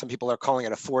 some people are calling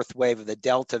it a fourth wave of the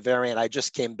Delta variant. I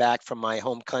just came back from my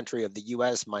home country of the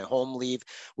US, my home leave,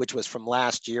 which was from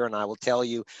last year. And I will tell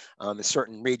you, in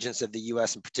certain regions of the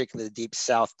US, and particularly the deep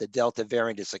South, the Delta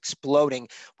variant is exploding.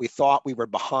 We thought we were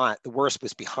behind, the worst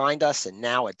was behind us, and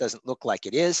now it doesn't look like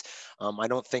it is. I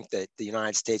don't think that the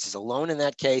United States is alone in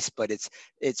that case, but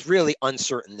it's really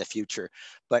uncertain in the future.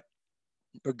 But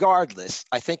regardless,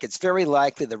 I think it's very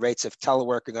likely the rates of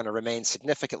telework are going to remain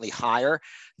significantly higher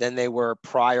than they were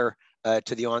prior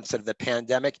to the onset of the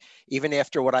pandemic, even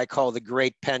after what I call the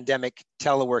great pandemic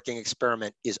teleworking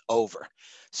experiment is over.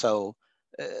 So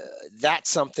that's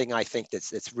something I think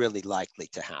that's really likely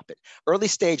to happen. Early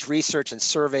stage research and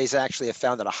surveys actually have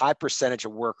found that a high percentage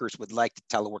of workers would like to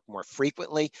telework more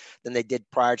frequently than they did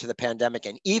prior to the pandemic,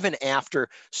 and even after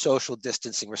social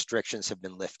distancing restrictions have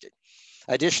been lifted.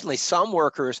 Additionally, some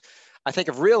workers, I think,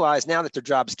 have realized now that their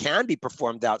jobs can be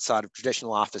performed outside of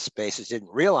traditional office spaces.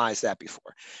 Didn't realize that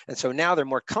before. And so now they're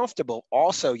more comfortable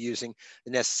also using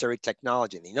the necessary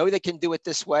technology. They know they can do it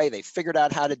this way. They figured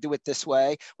out how to do it this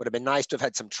way. Would have been nice to have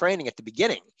had some training at the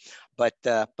beginning, but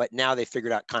now they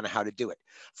figured out kind of how to do it.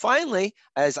 Finally,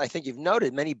 as I think you've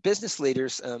noted, many business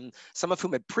leaders, some of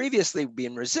whom had previously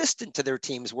been resistant to their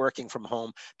teams working from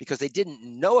home because they didn't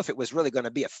know if it was really going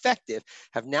to be effective,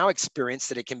 have now experienced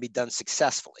that it can be done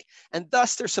successfully. And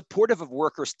thus they're supportive of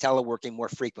workers teleworking more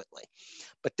frequently.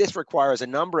 But this requires a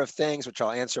number of things, which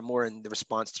I'll answer more in the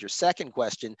response to your second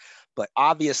question. But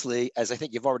obviously, as I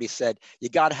think you've already said, you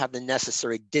got to have the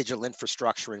necessary digital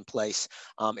infrastructure in place.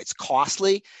 It's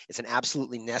costly. It's an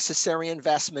absolutely necessary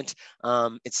investment.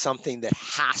 It's something that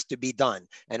has to be done.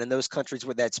 And in those countries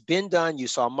where that's been done, you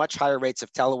saw much higher rates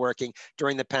of teleworking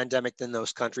during the pandemic than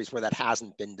those countries where that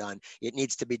hasn't been done. It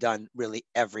needs to be done really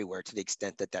everywhere to the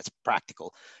extent that that's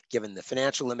practical, given the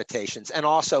financial limitations. And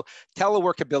also,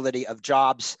 teleworkability of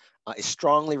jobs is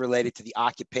strongly related to the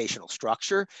occupational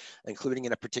structure, including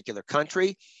in a particular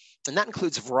country. And that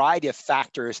includes a variety of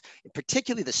factors,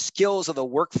 particularly the skills of the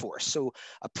workforce. So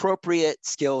appropriate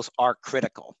skills are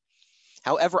critical.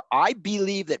 However, I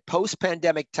believe that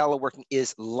post-pandemic teleworking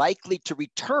is likely to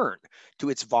return to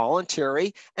its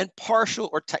voluntary and partial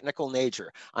or technical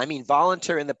nature. I mean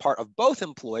voluntary on the part of both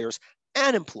employers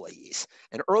and employees.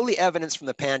 And early evidence from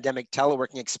the pandemic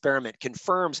teleworking experiment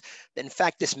confirms that, in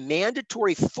fact, this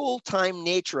mandatory full-time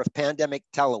nature of pandemic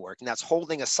telework, and that's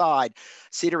holding aside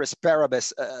ceteris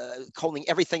paribus, holding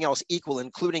everything else equal,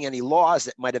 including any laws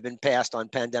that might have been passed on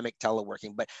pandemic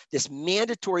teleworking. But this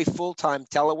mandatory full-time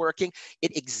teleworking,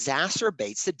 it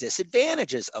exacerbates the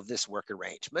disadvantages of this work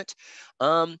arrangement,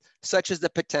 such as the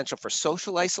potential for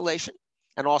social isolation,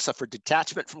 and also for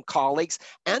detachment from colleagues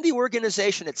and the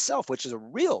organization itself, which is a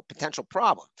real potential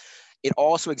problem. It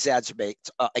also exacerbates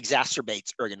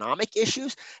ergonomic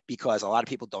issues because a lot of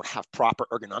people don't have proper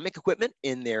ergonomic equipment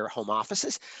in their home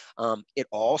offices. It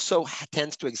also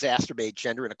tends to exacerbate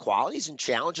gender inequalities and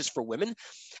challenges for women.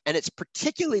 And it's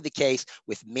particularly the case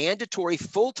with mandatory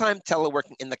full-time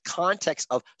teleworking in the context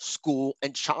of school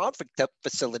and child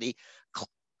facility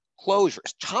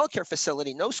closures. Childcare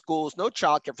facility, no schools, no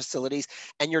childcare facilities,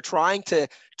 and you're trying to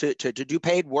do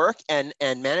paid work and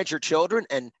manage your children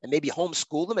and maybe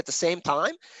homeschool them at the same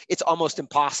time. It's almost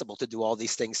impossible to do all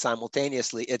these things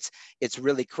simultaneously. It's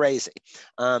really crazy.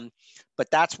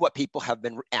 But that's what people have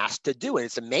been asked to do. And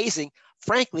it's amazing,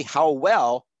 frankly, how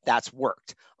well that's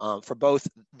worked for both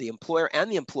the employer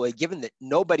and the employee, given that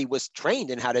nobody was trained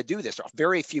in how to do this.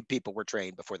 Very few people were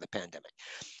trained before the pandemic.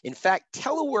 In fact,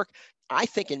 telework, I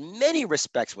think in many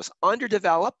respects was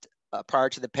underdeveloped prior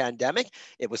to the pandemic.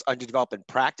 It was underdeveloped in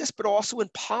practice, but also in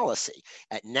policy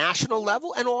at national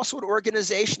level and also at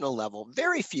organizational level.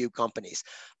 Very few companies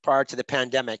prior to the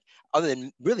pandemic, other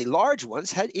than really large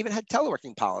ones, had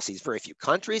teleworking policies. Very few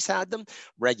countries had them.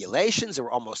 Regulations, there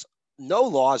were almost no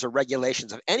laws or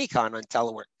regulations of any kind on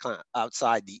telework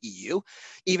outside the EU,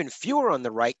 even fewer on the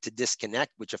right to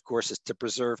disconnect, which of course is to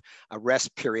preserve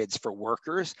rest periods for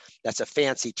workers. That's a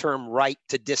fancy term, right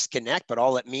to disconnect, but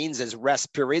all it means is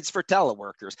rest periods for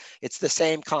teleworkers. It's the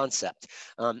same concept.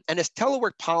 And as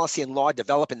telework policy and law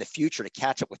develop in the future to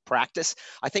catch up with practice,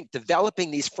 I think developing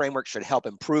these frameworks should help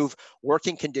improve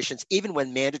working conditions, even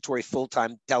when mandatory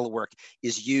full-time telework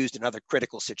is used in other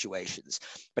critical situations.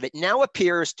 But it now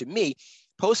appears to me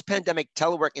post-pandemic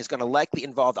teleworking is going to likely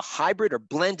involve a hybrid or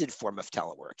blended form of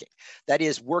teleworking. That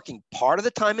is, working part of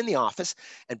the time in the office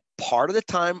and part of the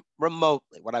time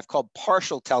remotely, what I've called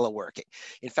partial teleworking.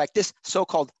 In fact, this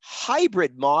so-called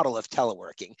hybrid model of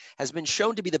teleworking has been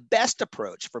shown to be the best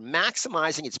approach for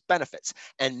maximizing its benefits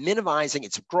and minimizing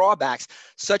its drawbacks,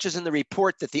 such as in the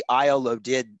report that the ILO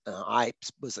did. I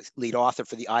was the lead author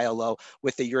for the ILO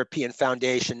with the European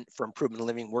Foundation for Improvement of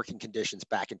Living and Working Conditions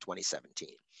back in 2017.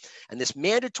 And this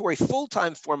mandatory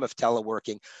full-time form of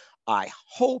teleworking, I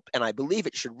hope and I believe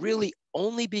it should really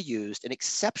only be used in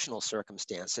exceptional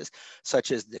circumstances,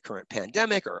 such as the current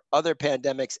pandemic or other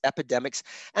pandemics, epidemics,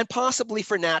 and possibly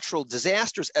for natural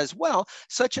disasters as well,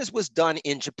 such as was done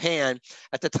in Japan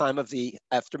at the time of the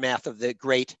aftermath of the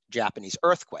great Japanese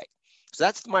earthquake. So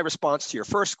that's my response to your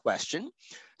first question,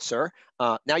 sir.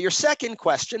 Now, your second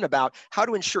question about how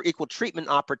to ensure equal treatment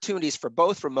opportunities for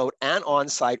both remote and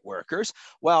on-site workers.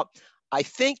 Well, I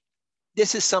think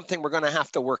this is something we're going to have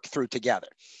to work through together,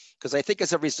 because I think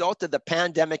as a result of the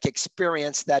pandemic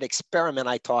experience, that experiment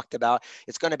I talked about,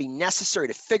 it's going to be necessary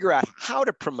to figure out how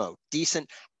to promote decent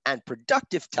and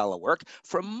productive telework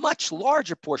for a much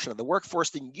larger portion of the workforce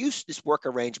than used this work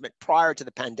arrangement prior to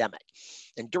the pandemic.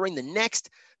 And during the next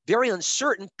very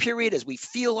uncertain period, as we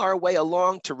feel our way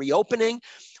along to reopening,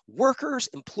 workers,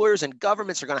 employers, and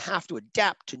governments are going to have to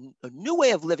adapt to a new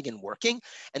way of living and working.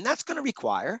 And that's going to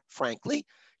require, frankly,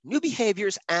 new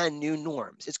behaviors and new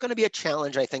norms. It's going to be a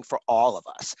challenge, I think, for all of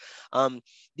us.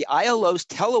 The ILO's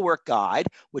telework guide,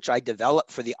 which I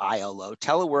developed for the ILO,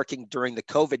 teleworking during the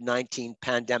COVID-19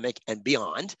 pandemic and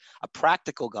beyond, a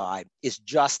practical guide, is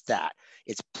just that.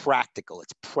 It's practical,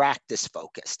 it's practice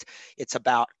focused. It's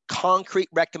about concrete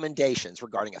recommendations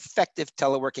regarding effective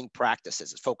teleworking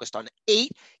practices. It's focused on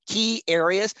 8 key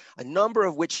areas, a number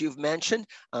of which you've mentioned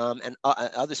and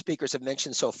other speakers have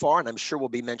mentioned so far, and I'm sure will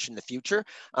be mentioned in the future,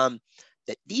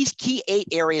 that these key 8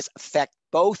 areas affect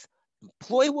both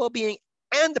employee well-being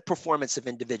and the performance of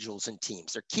individuals and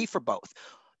teams. They're key for both.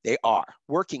 They are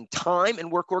working time and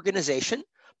work organization,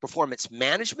 performance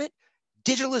management,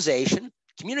 digitalization,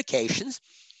 communications,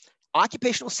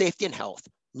 occupational safety and health,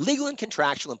 legal and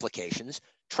contractual implications,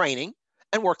 training,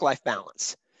 and work-life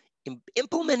balance.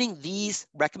 Implementing these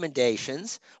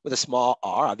recommendations with a small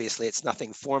r, obviously it's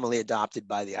nothing formally adopted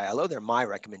by the ILO, they're my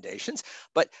recommendations,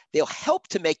 but they'll help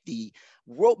to make the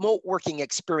remote working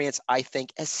experience, I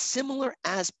think, as similar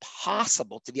as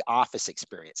possible to the office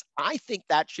experience. I think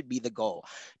that should be the goal.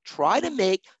 Try to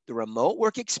make the remote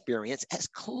work experience as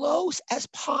close as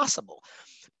possible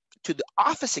to the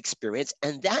office experience,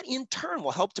 and that in turn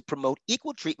will help to promote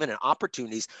equal treatment and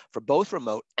opportunities for both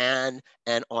remote and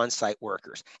on-site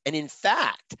workers. And in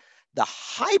fact, the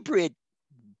hybrid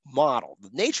model, the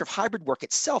nature of hybrid work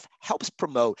itself helps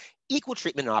promote equal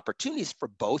treatment and opportunities for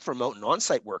both remote and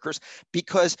on-site workers,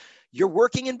 because you're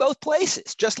working in both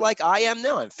places, just like I am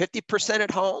now. I'm 50%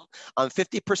 at home, I'm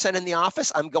 50% in the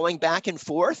office, I'm going back and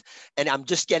forth, and I'm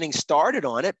just getting started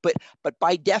on it. But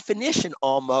by definition,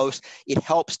 almost, it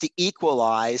helps to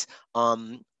equalize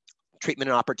treatment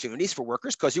and opportunities for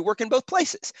workers, because you work in both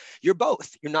places. You're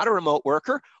both. You're not a remote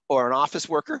worker or an office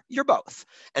worker, you're both.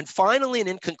 And finally, and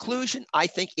in conclusion, I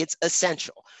think it's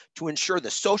essential to ensure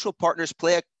the social partners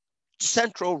play a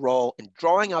central role in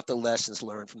drawing out the lessons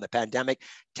learned from the pandemic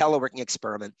teleworking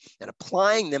experiment and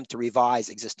applying them to revise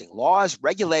existing laws,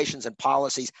 regulations, and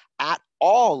policies at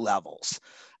all levels,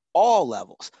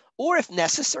 or if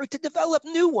necessary, to develop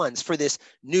new ones for this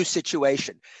new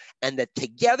situation. And that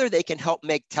together they can help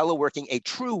make teleworking a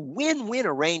true win-win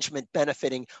arrangement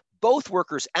benefiting both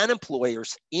workers and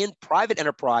employers in private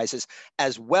enterprises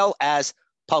as well as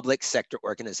public sector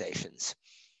organizations.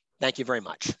 Thank you very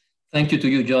much. Thank you to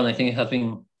you, John. I think it has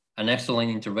been an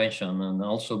excellent intervention and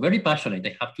also very passionate,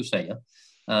 I have to say.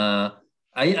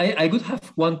 I would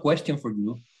have one question for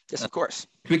you. Yes, of course.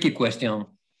 Tricky question.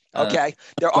 Okay,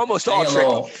 they're almost all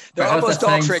tricky. They're almost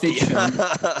all tricky.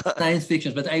 Science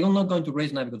fiction, but I'm not going to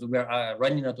raise now because we are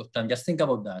running out of time. Just think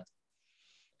about that.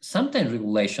 Sometimes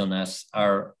regulations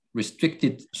are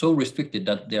restricted, so restricted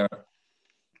that they are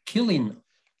killing,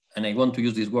 and I want to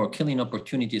use this word, killing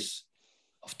opportunities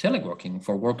of teleworking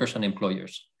for workers and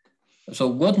employers. So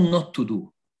what not to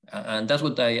do? And that's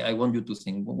what I want you to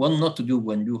think. What not to do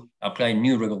when you apply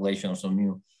new regulations or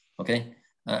new, okay?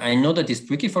 I know that it's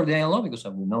tricky for the ILO because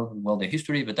we know well the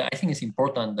history, but I think it's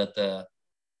important that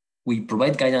we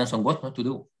provide guidance on what not to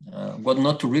do, what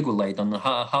not to regulate, and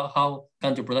how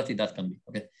counterproductive that can be.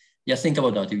 Okay, just think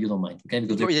about that if you don't mind. Okay,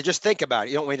 because you just think about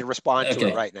it. You don't want to respond to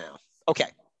it right now. Okay,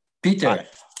 Peter,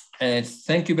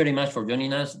 thank you very much for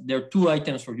joining us. There are two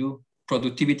items for you: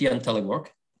 productivity and telework.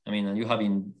 I mean, you have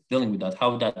been dealing with that,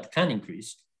 how that can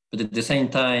increase, but at the same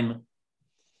time,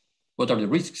 what are the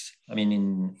risks? I mean,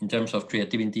 in terms of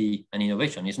creativity and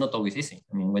innovation, it's not always easy.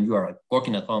 I mean, when you are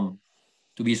working at home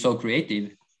to be so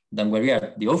creative, than where you are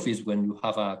at the office when you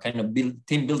have a kind of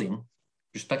team building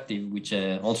perspective, which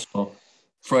also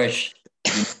fresh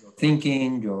your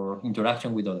thinking, your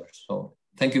interaction with others. So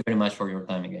thank you very much for your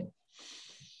time again.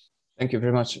 Thank you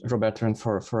very much, Roberto, and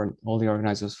for all the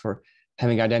organizers for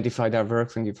having identified our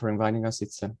work. Thank you for inviting us.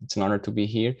 It's an honor to be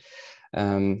here.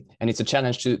 And it's a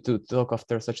challenge to talk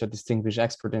after such a distinguished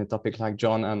expert in a topic like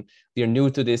John. We are new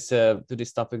to this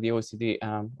topic. The OECD,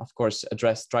 of course,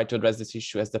 tried to address this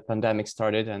issue as the pandemic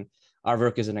started, and our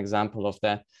work is an example of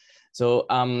that. So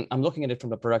I'm looking at it from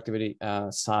the productivity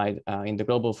side. In the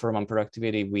Global Forum on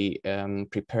Productivity, we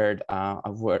prepared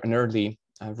an early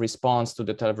response to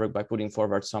the telework by putting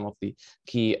forward some of the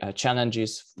key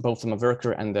challenges, both from a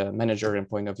worker and the managerial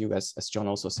point of view. As John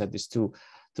also said, these two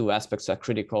aspects are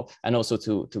critical, and also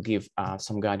to give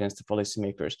some guidance to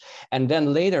policymakers. And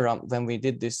then later on, when we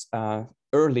did this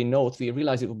early note, we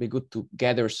realized it would be good to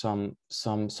gather some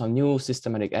new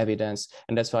systematic evidence,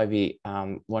 and that's why we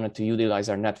wanted to utilize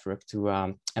our network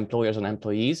to employers and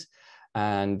employees,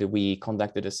 and we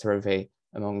conducted a survey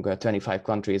among 25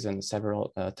 countries and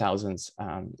several thousands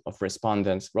of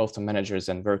respondents, both from managers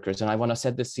and workers. And I want to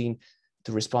set the scene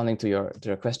to responding to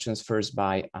your questions first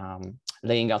by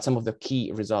laying out some of the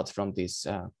key results from this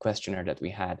questionnaire that we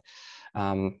had.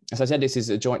 As I said, this is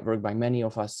a joint work by many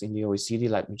of us in the OECD.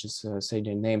 Let me just say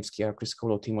their names: Chiara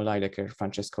Criscolo, Timo Leidecker,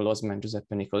 Francesco Losma, and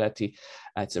Giuseppe Nicoletti.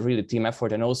 It's a really team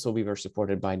effort. And also we were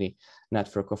supported by the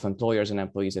network of employers and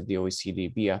employees at the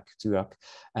OECD, BIAC, TUAC,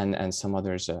 and some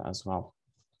others as well.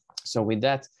 So with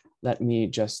that, let me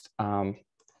just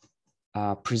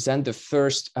present the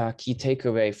first key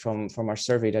takeaway from our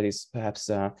survey that is perhaps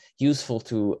useful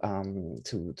to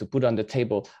put on the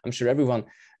table. I'm sure everyone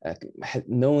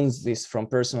knows this from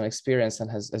personal experience and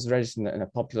has read it in a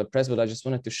popular press, but I just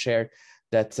wanted to share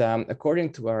that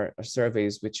according to our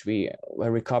surveys,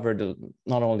 where we covered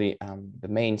not only the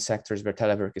main sectors where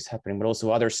telework is happening, but also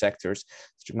other sectors,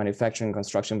 such as manufacturing,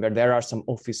 construction, where there are some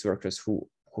office workers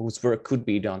whose work could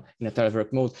be done in a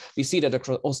telework mode. We see that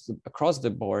across the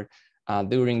board,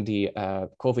 during the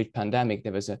COVID pandemic,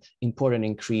 there was an important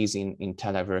increase in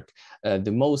telework.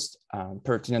 The most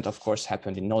pertinent, of course,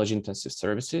 happened in knowledge-intensive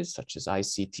services, such as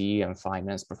ICT and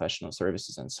finance, professional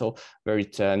services, and so, where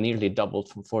it nearly doubled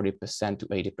from 40% to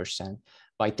 80%.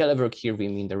 By telework here, we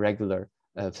mean the regular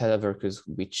teleworkers,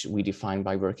 which we define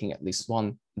by working at least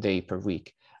 1 day per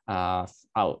week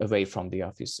out away from the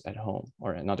office at home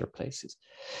or in other places.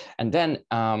 And then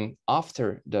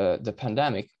after the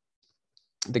pandemic,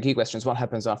 the key question is what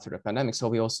happens after the pandemic. So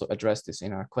we also addressed this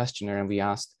in our questionnaire, and we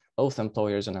asked both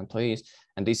employers and employees,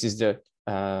 and this is the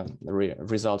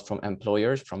result from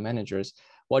employers, from managers.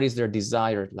 What is their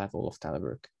desired level of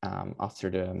telework after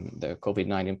the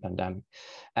COVID-19 pandemic?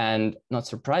 And not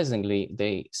surprisingly,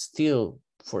 they still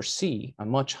foresee a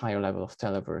much higher level of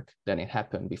telework than it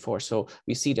happened before. So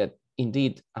we see that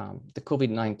indeed the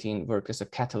COVID-19 work as a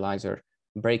catalyzer,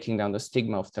 breaking down the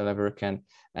stigma of telework,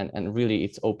 and really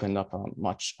it's opened up a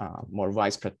much more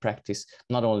widespread practice,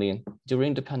 not only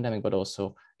during the pandemic, but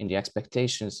also in the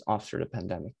expectations after the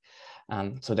pandemic.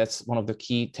 So that's one of the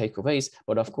key takeaways.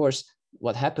 But of course,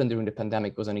 what happened during the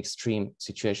pandemic was an extreme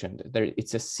situation.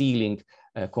 It's a ceiling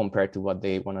compared to what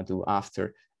they want to do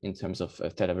after in terms of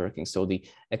teleworking. So the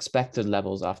expected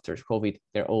levels after COVID,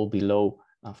 they're all below,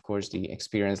 of course, the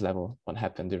experience level, what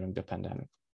happened during the pandemic.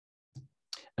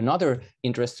 Another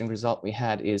interesting result we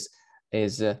had is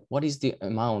what is the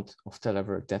amount of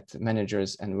telework that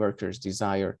managers and workers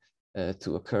desire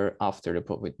to occur after the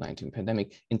COVID-19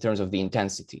 pandemic in terms of the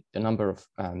intensity, the number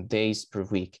of days per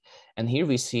week. And here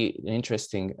we see an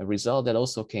interesting result that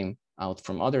also came out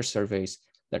from other surveys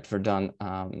that were done,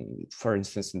 for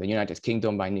instance, in the United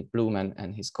Kingdom by Nick Bloom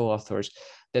and his co-authors,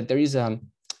 that there is a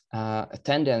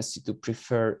tendency to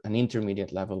prefer an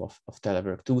intermediate level of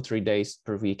telework, 2-3 days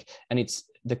per week. And it's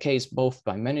the case both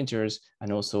by managers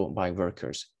and also by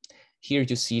workers. Here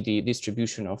you see the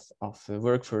distribution of the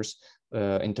workforce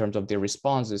in terms of their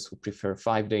responses, who prefer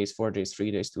 5 days, 4 days,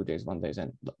 3 days, 2 days, 1 day,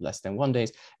 and less than 1 day.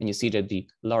 And you see that the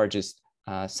largest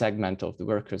segment of the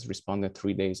workers responded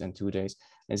 3 days and 2 days.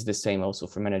 It's the same also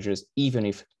for managers, even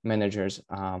if managers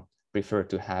prefer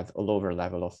to have a lower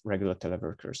level of regular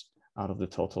teleworkers out of the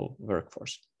total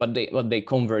workforce. But they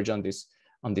converge on this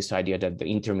idea that the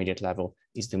intermediate level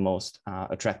is the most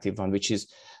attractive one, which is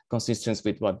consistent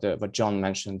with what John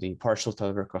mentioned, the partial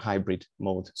telework or hybrid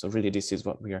mode. So really, this is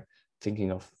what we are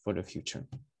thinking of for the future.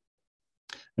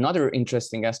 Another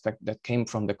interesting aspect that came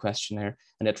from the questionnaire,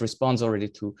 and that responds already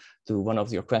to one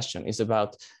of your questions, is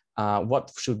about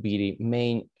what should be the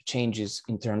main changes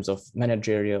in terms of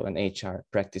managerial and HR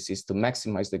practices to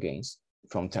maximize the gains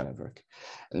from telework.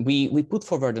 And we put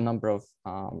forward a number of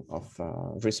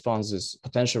responses,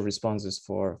 potential responses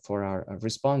for our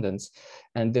respondents,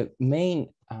 and the main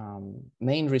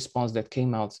response that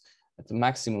came out at the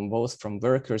maximum, both from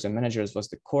workers and managers, was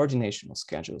the coordination of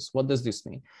schedules. What does this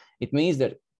mean? It means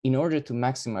that in order to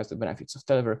maximize the benefits of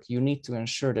telework, you need to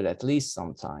ensure that at least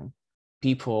sometime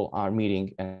people are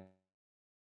meeting and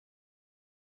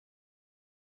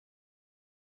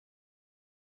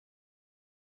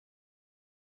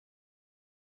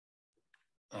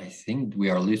I think we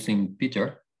are losing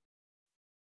Peter.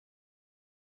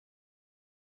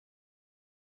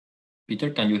 Peter,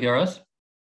 can you hear us?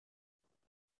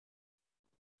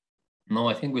 No,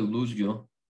 I think we'll lose you.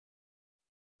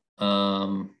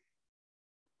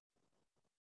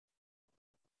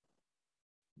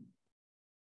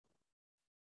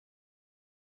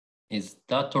 Is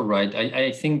that all right?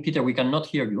 I think, Peter, we cannot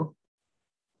hear you.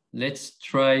 Let's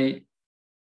try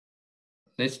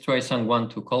someone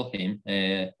to call him.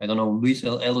 I don't know, Luis,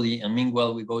 Elodie, and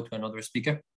meanwhile we go to another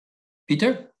speaker.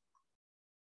 Peter?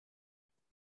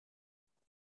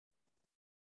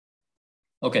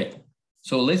 Okay,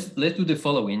 so let's do the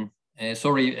following.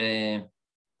 Sorry,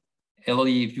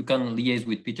 Elodie, if you can liaise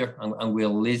with Peter, and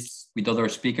we'll liaise with other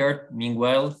speaker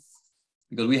meanwhile,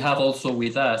 because we have also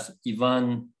with us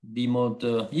Ivan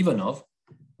Ivanov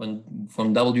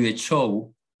from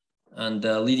WHO, and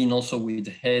leading also with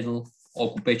health,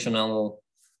 occupational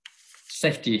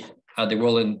safety at the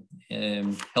World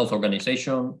Health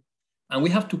Organization. And we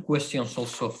have 2 questions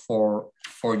also for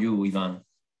you, Ivan.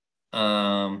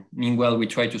 Meanwhile, we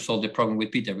try to solve the problem with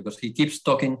Peter, because he keeps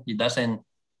talking. He doesn't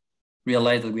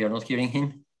realize that we are not hearing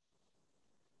him.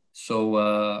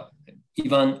 So,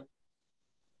 Ivan,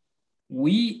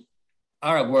 we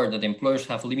are aware that employers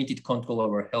have limited control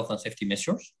over health and safety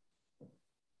measures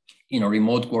in a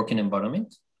remote working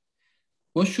environment.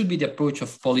 What should be the approach of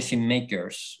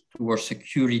policymakers towards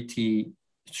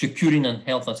securing a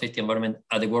health and safety environment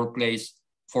at the workplace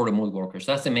for remote workers?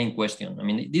 That's the main question. I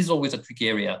mean, this is always a tricky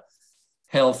area,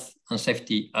 health and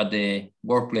safety at the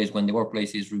workplace when the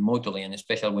workplace is remotely, and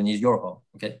especially when it's your home,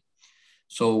 okay?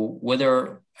 So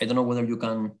I don't know whether you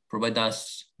can provide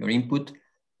us your input.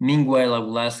 Meanwhile, I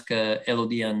will ask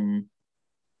Elodie and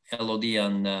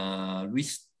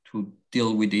Luis to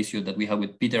deal with the issue that we have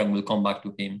with Peter, and we'll come back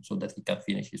to him so that he can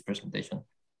finish his presentation.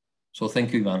 So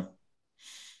thank you, Ivan.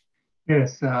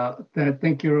 Yes,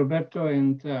 thank you, Roberto,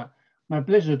 and my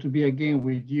pleasure to be again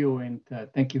with you, and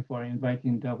thank you for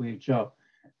inviting WHO to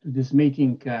this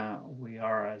meeting. We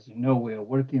are, as you know, we are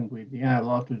working with the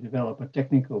ILO to develop a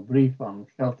technical brief on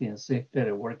healthy and safe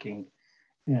teleworking,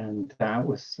 and I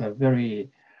was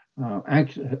very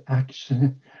anxious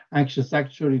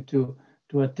actually to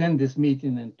attend this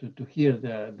meeting and to hear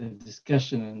the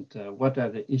discussion and what are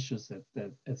the issues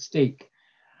at stake.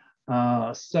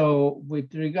 So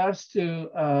with regards to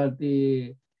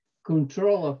the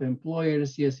control of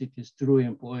employers, yes, it is true,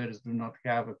 employers do not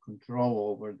have a control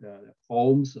over the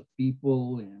homes of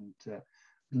people and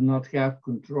do not have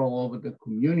control over the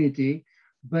community,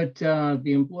 but the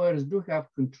employers do have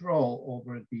control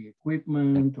over the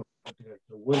equipment, over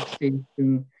the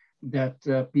workstation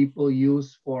that people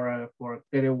use for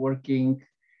teleworking.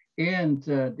 And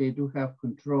they do have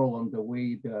control on the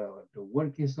way the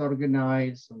work is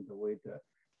organized, on the way the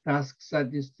tasks are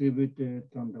distributed,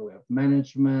 on the way of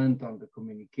management, on the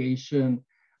communication.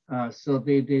 So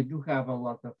they do have a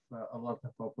lot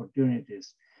of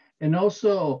opportunities. And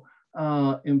also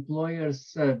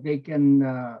employers, they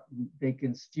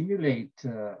can stimulate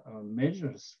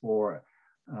measures for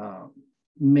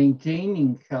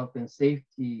maintaining health and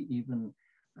safety even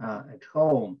at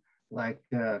home. Like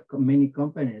many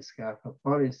companies have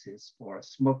policies for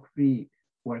smoke-free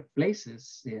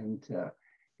workplaces, and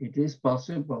it is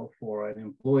possible for an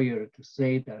employer to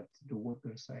say that the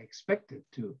workers are expected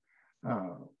to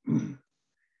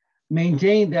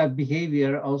maintain that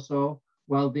behavior also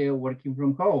while they're working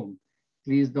from home.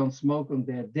 Please don't smoke on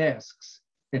their desks.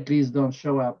 At least don't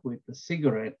show up with a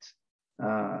cigarette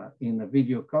in a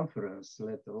video conference,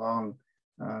 let alone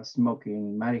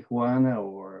smoking marijuana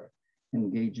or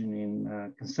engaging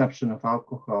in consumption of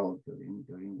alcohol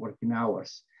during working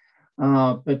hours.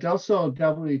 But also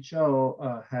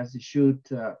WHO has issued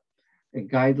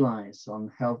guidelines on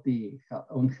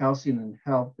housing and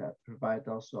health that provide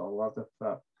also a lot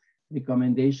of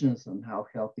recommendations on how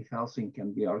healthy housing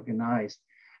can be organized.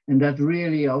 And that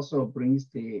really also brings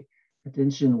the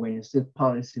attention when you said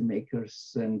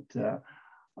policymakers, and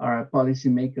our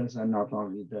policymakers are not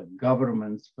only the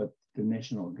governments, but the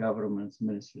national governments,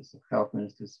 ministries of health,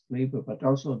 ministries of labor, but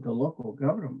also the local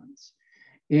governments.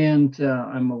 And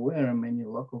I'm aware many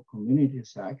local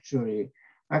communities are actually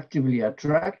actively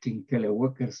attracting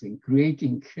teleworkers and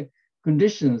creating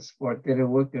conditions for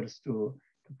teleworkers to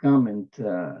come and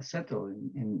settle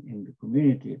in the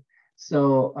community.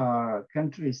 So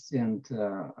countries and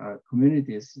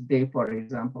communities, they, for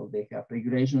example, they have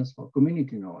regulations for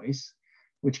community noise,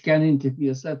 which can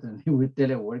interfere certainly with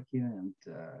teleworking, and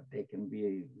they can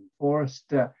be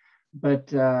enforced.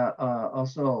 But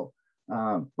also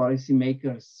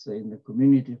policymakers in the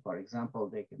community, for example,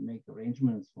 they can make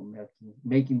arrangements for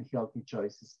making healthy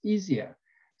choices easier,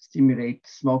 stimulate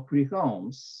smoke-free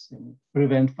homes, and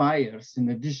prevent fires, in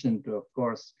addition to, of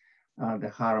course, the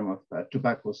harm of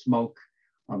tobacco smoke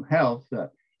on health,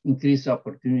 increase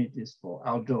opportunities for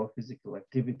outdoor physical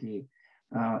activity,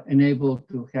 enable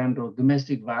to handle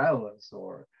domestic violence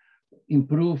or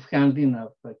improve handling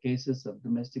of cases of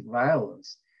domestic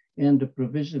violence. And the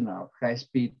provision of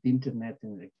high-speed internet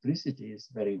and electricity is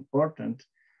very important.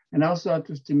 And also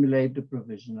to stimulate the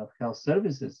provision of health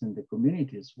services in the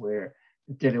communities where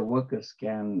the teleworkers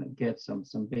can get some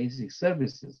basic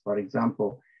services. For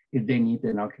example, if they need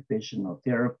an occupational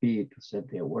therapy to set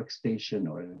their workstation,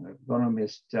 or an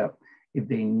ergonomist, if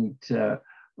they need to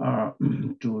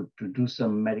do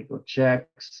some medical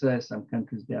checks. Some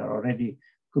countries, there are already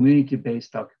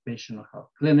community-based occupational health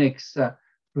clinics,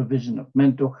 provision of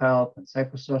mental health and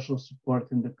psychosocial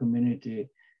support in the community,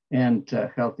 and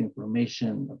health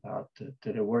information about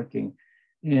teleworking.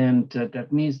 And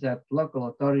that means that local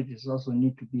authorities also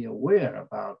need to be aware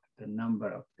about the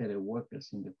number of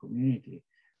teleworkers in the community,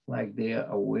 like they are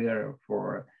aware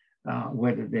for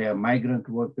whether they are migrant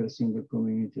workers in the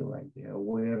community, like they are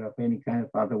aware of any kind of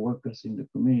other workers in the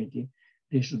community.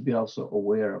 They should be also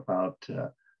aware about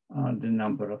the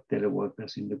number of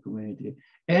teleworkers in the community.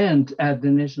 And at the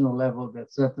national level,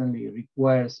 that certainly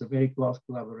requires a very close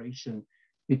collaboration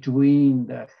between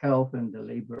the health and the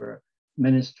labor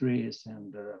ministries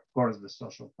and of course the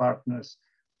social partners.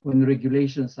 When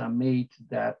regulations are made,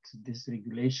 that these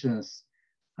regulations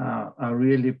are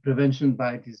really prevention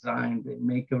by design. They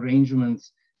make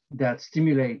arrangements that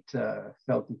stimulate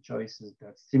healthy choices,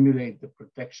 that stimulate the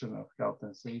protection of health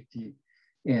and safety,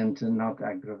 and to not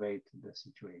aggravate the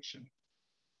situation.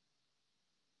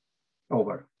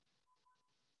 Over.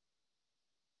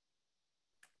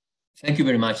 Thank you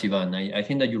very much, Ivan. I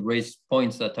think that you raised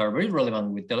points that are very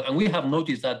relevant with and we have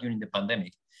noticed that during the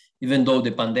pandemic. even though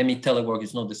the pandemic telework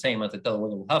is not the same as the telework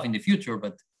we'll have in the future,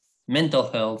 but mental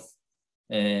health,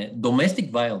 domestic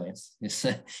violence is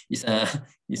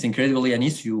incredibly an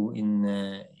issue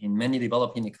in many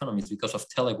developing economies because of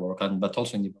telework, but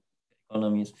also in developing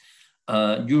economies.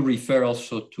 You refer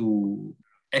also to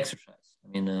exercise. I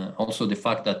mean, also the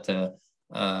fact that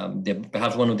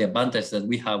perhaps one of the advantages that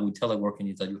we have with teleworking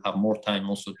is that you have more time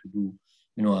also to do,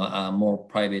 you know, a more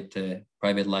private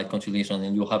life conciliation,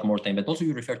 and you'll have more time. But also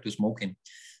you refer to smoking,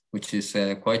 which is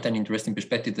quite an interesting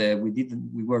perspective that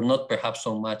we were not perhaps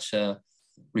so much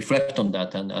reflect on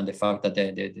that, and the fact that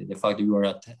the fact that you are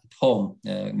at home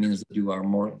means that you are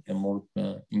more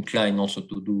inclined also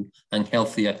to do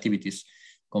unhealthy activities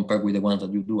compared with the ones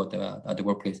that you do at the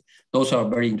workplace. Those are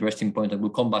very interesting points, and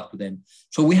we'll come back to them.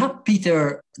 So we have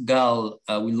Peter Gall.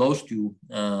 We lost you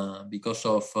because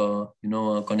of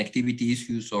connectivity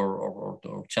issues or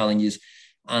challenges,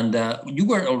 and you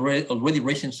were already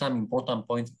raising some important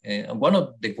points. One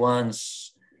of the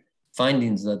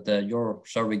findings that your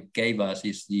survey gave us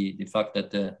is the fact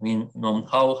that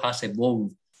how has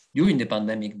evolved during the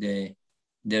pandemic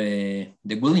the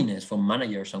willingness for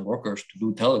managers and workers to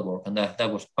do telework, and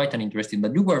that was quite an interesting.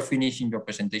 But you were finishing your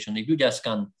presentation. If you just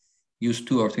can use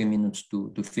 2 or 3 minutes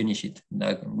to finish it,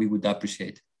 that we would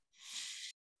appreciate.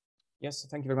 Yes,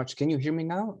 thank you very much. Can you hear me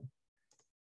now?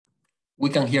 We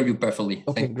can hear you perfectly.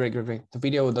 Okay, great. The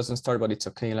video doesn't start, but it's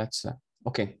okay.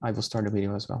 Okay, I will start the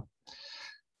video as well.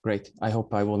 Great. I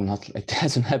hope I will not. It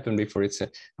hasn't happened before. It's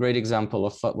a great example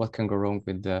of what can go wrong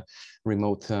with the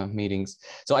remote meetings.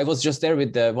 So I was just there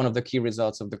with one of the key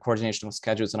results of the coordination of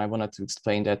schedules, and I wanted to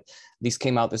explain that this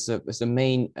came out as the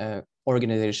main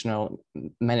organizational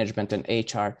management and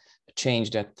HR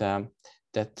change that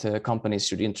companies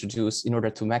should introduce in order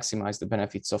to maximize the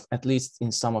benefits of, at least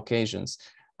in some occasions,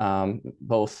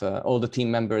 both all the team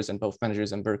members and both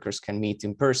managers and workers can meet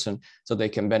in person, so they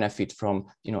can benefit from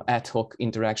ad hoc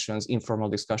interactions, informal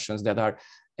discussions that are,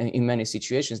 in many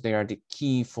situations, they are the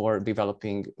key for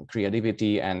developing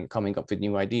creativity and coming up with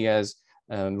new ideas,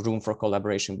 room for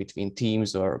collaboration between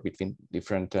teams or between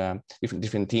different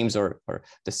teams or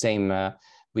the same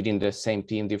within the same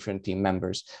team, different team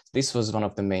members. This was one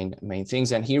of the main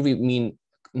things, and here we mean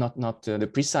not the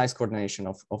precise coordination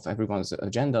of everyone's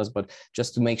agendas, but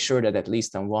just to make sure that at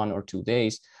least on 1 or 2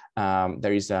 days,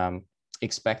 there is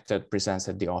expected presence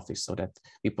at the office so that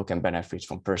people can benefit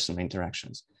from personal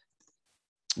interactions.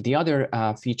 The other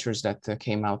features that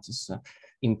came out as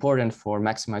important for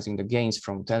maximizing the gains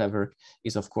from telework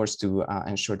is, of course, to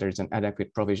ensure there is an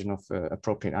adequate provision of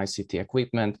appropriate ICT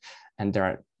equipment, and there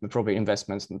are appropriate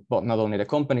investments, but not only the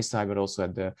company side, but also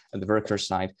at the worker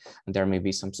side, and there may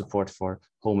be some support for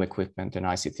home equipment and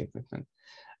ICT equipment.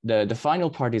 The final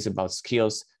part is about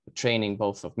skills, training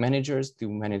both of managers to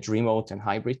manage remote and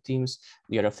hybrid teams.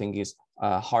 The other thing is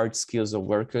hard skills of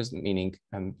workers, meaning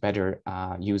better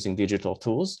using digital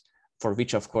tools, for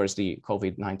which, of course, the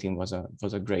COVID-19 was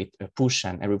a great push,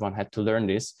 and everyone had to learn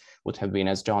this. Would have been,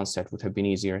 as John said, would have been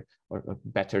easier or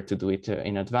better to do it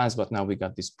in advance, but now we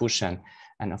got this push, and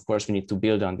of course we need to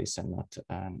build on this and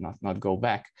not go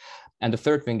back. And the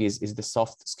third thing is the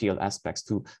soft skill aspects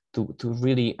to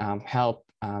really help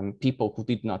people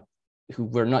who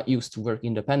were not used to work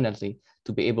independently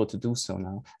to be able to do so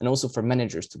now, and also for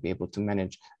managers to be able to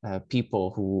manage people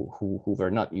who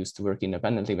were not used to work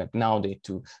independently, but now they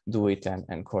to do it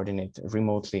and coordinate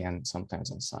remotely and sometimes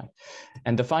on site.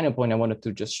 And the final point I wanted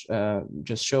to just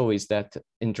show is that,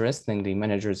 interestingly,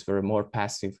 managers were more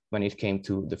passive when it came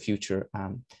to the future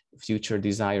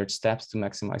desired steps to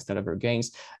maximize telework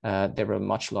gains. There were a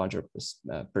much larger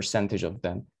percentage of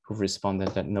them who responded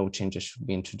that no changes should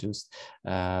be introduced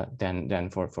than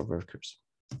for workers.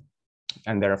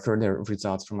 And there are further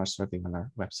results from our survey on our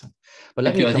website. But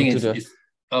let me come to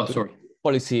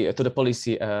the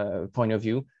policy point of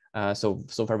view. So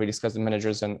far we discussed the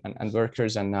managers and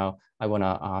workers, and now I want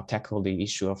to tackle the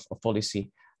issue of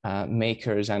policy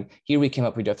makers. And here we came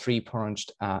up with a three-pronged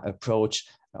approach.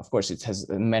 Of course, it has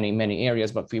many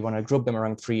areas, but we want to group them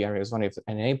around 3 areas. One is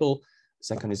enable,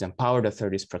 second is empower, the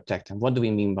third is protect. And what do we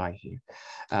mean by here?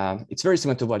 It's very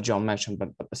similar to what John mentioned,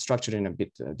 but structured in a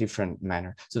bit different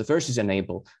manner. So the first is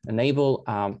enable. Enable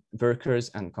workers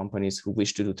and companies who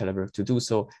wish to do telework to do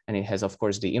so. And it has, of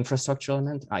course, the infrastructure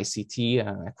element, ICT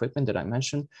equipment that I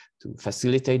mentioned, to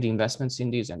facilitate the investments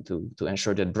in these and to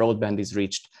ensure that broadband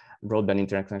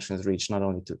internet connection is reached not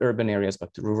only to urban areas,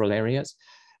 but to rural areas.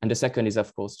 And the second is,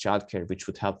 of course, childcare, which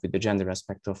would help with the gender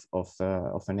aspect of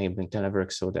enabling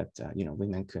telework, so that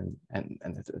women can and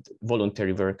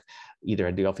voluntary work either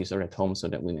at the office or at home, so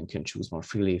that women can choose more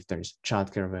freely if there is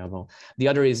childcare available. The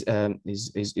other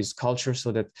is culture,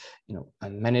 so that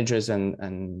managers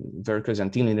and workers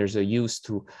and team leaders are used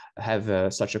to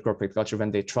have such a corporate culture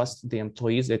when they trust the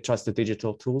employees, they trust the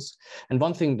digital tools. And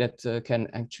one thing that can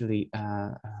actually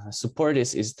support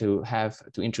this is to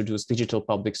introduce digital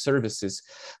public services,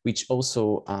 which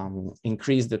also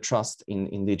increase the trust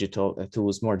in digital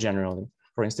tools more generally.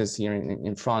 For instance, here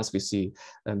in France, we see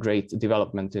a great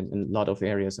development in a lot of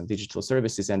areas and digital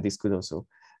services, and this could also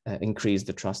increase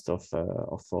the trust of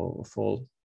all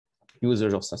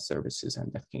users of such services,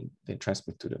 and that can be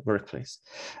transmitted to the workplace.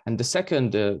 And the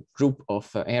second group of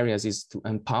areas is to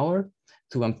empower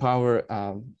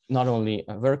not only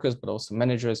workers, but also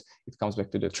managers. It comes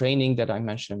back to the training that I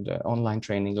mentioned, online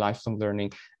training, lifelong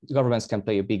learning. Governments can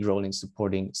play a big role in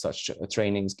supporting such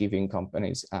trainings, giving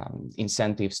companies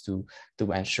incentives to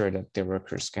ensure that their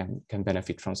workers can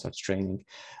benefit from such training,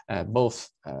 both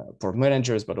for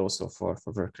managers, but also for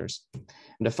workers.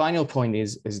 And the final point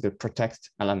is the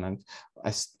protect element.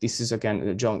 As this is,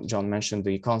 again, John mentioned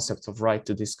the concept of right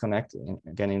to disconnect. And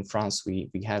again, in France, we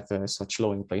have such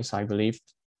law in place, I believe.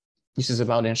 This is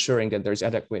about ensuring that there's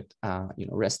adequate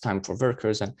rest time for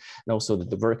workers, and also that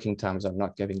the working times are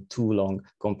not getting too long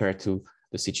compared to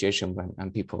the situation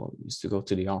when people used to go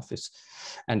to the office.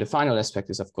 And the final aspect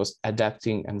is, of course,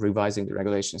 adapting and revising the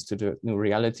regulations to the new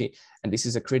reality. And this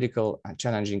is a critical and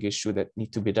challenging issue that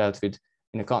need to be dealt with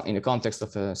in the context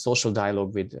of a social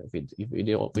dialogue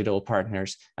with all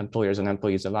partners, employers and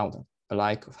employees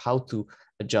alike, of how to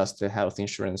adjust the health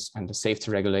insurance and the safety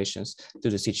regulations to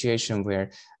the situation where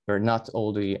not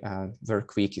all the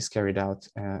work week is carried out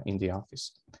in the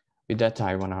office. With that,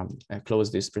 I want to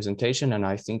close this presentation, and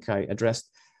I think I addressed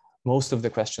most of the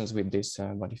questions with this,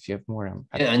 but if you have more.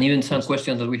 Yeah, and even some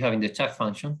questions that we have in the chat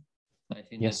function, I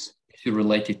think yes, that's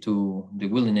related to the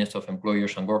willingness of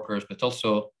employers and workers, but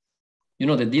also,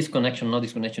 the disconnection, not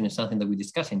disconnection is something that we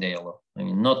discuss in the ILO. I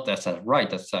mean, not as a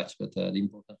right as such, but the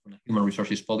importance of human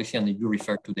resources policy, and you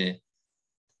refer to the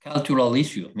cultural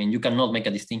issue. I mean, you cannot make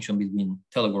a distinction between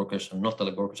teleworkers and not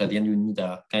teleworkers. At the end, you need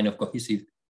a kind of cohesive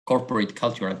corporate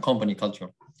culture and company culture,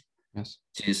 yes,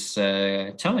 which is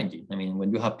challenging. I mean,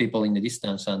 when you have people in the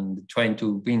distance and trying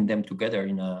to bring them together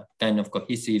in a kind of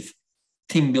cohesive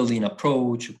team building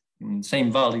approach,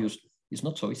 same values, it's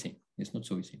not so easy. It's not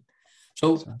so easy.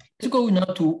 So let's go now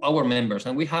to our members,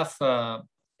 and we have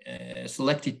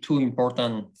selected two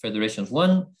important federations.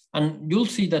 One, and you'll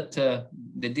see that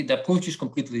the approach is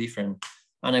completely different.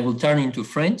 And I will turn into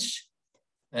French.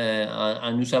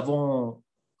 And nous avons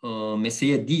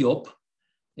Monsieur Diop.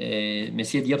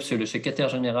 Monsieur Diop, c'est le secrétaire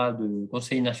général du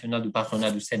Conseil national du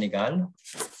patronat du Sénégal.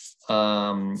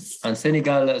 And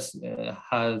Senegal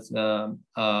has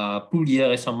publié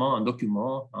récemment un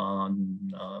document,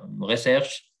 une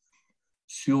recherche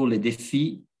sur les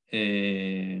défis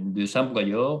des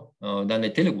employeurs dans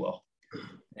le téléwork,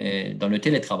 dans le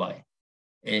télétravail.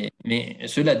 Mais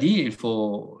cela dit, il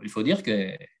faut dire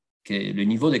que le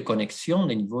niveau de connexion,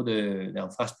 le niveau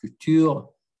d'infrastructure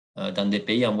dans des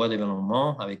pays en voie de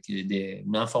développement avec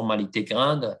une informalité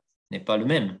grande n'est pas le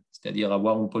même. C'est-à-dire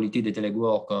avoir une politique de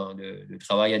téléwork, de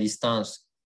travail à distance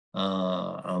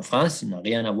en France n'a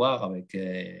rien à voir avec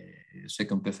ce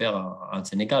qu'on peut faire en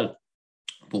Sénégal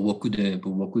pour beaucoup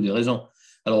de raisons.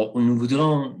 Alors, nous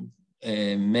voudrions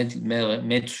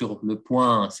mettre sur le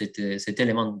point cet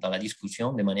élément dans la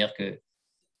discussion, de manière que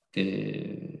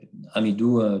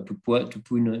Amidou, tu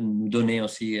peux nous donner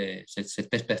aussi cette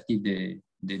perspective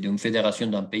d'une fédération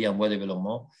d'un pays en voie de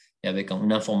développement et avec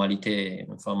une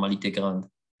informalité grande.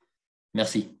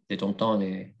 Merci de ton temps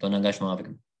et ton engagement avec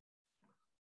nous.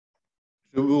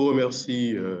 Je vous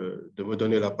remercie de me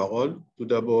donner la parole. Tout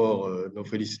d'abord, nos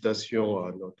félicitations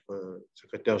à notre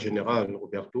secrétaire général,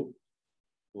 Roberto,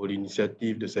 pour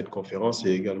l'initiative de cette conférence,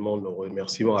 et également nos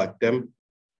remerciements à Thème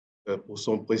pour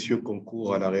son précieux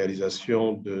concours à la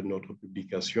réalisation de notre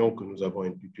publication que nous avons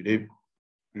intitulée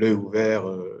 « L'œil ouvert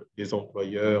des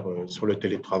employeurs sur le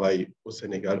télétravail au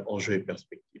Sénégal, enjeux et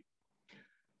perspectives ».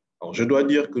 Alors, je dois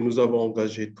dire que nous avons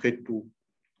engagé très tôt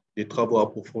des travaux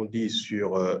approfondis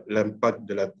sur l'impact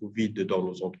de la Covid dans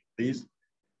nos entreprises,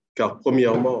 car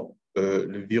premièrement,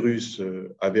 le virus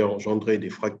avait engendré des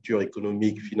fractures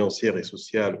économiques, financières et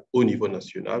sociales au niveau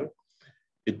national.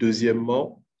 Et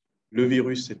deuxièmement, le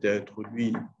virus s'était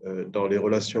introduit dans les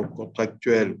relations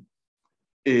contractuelles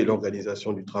et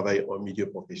l'organisation du travail en milieu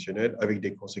professionnel, avec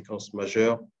des conséquences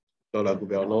majeures dans la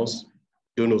gouvernance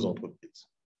de nos entreprises.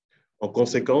 En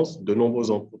conséquence, de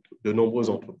nombreuses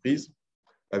entreprises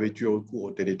avaient eu recours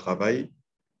au télétravail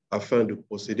afin de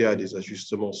procéder à des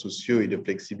ajustements sociaux et de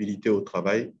flexibilité au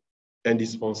travail,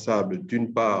 indispensables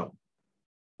d'une part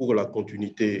pour la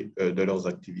continuité de leurs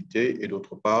activités et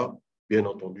d'autre part, bien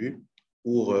entendu,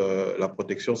 pour la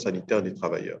protection sanitaire des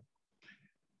travailleurs.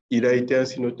 Il a été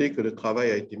ainsi noté que le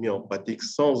travail a été mis en pratique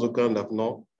sans aucun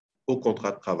avenant au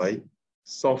contrat de travail,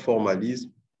 sans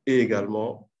formalisme et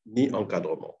également ni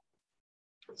encadrement.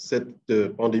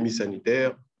 Cette pandémie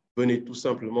sanitaire venait tout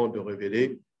simplement de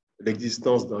révéler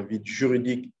l'existence d'un vide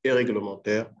juridique et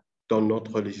réglementaire dans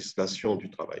notre législation du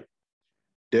travail.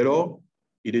 Dès lors,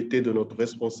 il était de notre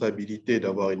responsabilité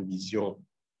d'avoir une vision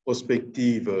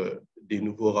prospective des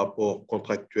nouveaux rapports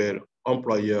contractuels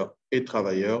employeurs et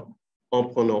travailleurs en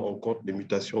prenant en compte les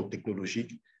mutations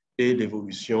technologiques et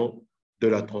l'évolution de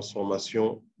la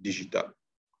transformation digitale.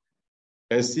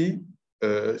 Ainsi,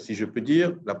 si je peux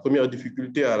dire, la première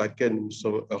difficulté à laquelle nous nous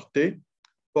sommes heurtés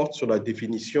porte sur la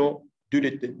définition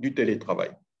du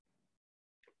télétravail.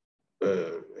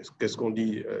 Qu'est-ce qu'on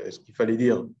dit? Est-ce qu'il fallait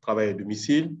dire travail à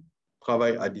domicile,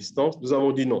 travail à distance? Nous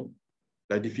avons dit non.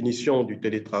 La définition du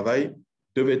télétravail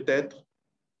devait être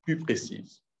plus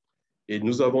précise. Et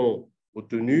nous avons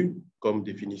retenu comme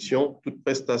définition toute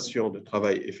prestation de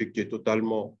travail effectuée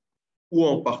totalement ou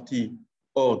en partie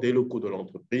hors des locaux de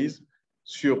l'entreprise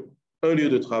sur un lieu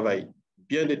de travail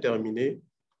bien déterminé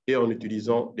et en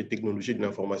utilisant les technologies de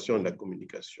l'information et de la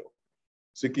communication.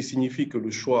 Ce qui signifie que le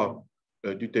choix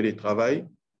du télétravail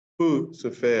peut se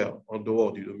faire en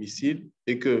dehors du domicile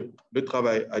et que le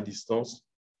travail à distance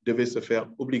devait se faire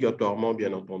obligatoirement,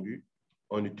 bien entendu,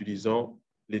 en utilisant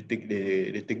les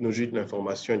technologies de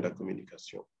l'information et de la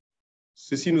communication.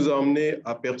 Ceci nous a amené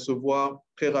à percevoir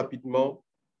très rapidement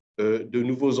de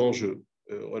nouveaux enjeux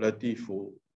relatifs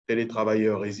aux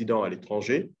télétravailleurs résidant à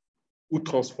l'étranger ou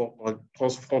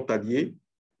transfrontaliers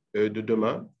de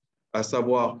demain, à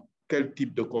savoir quel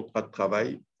type de contrat de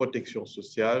travail, protection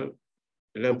sociale,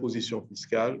 l'imposition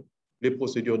fiscale, les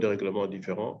procédures de règlement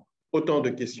différents, autant de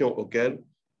questions auxquelles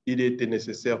il était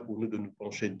nécessaire pour nous de nous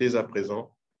pencher dès à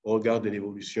présent au regard de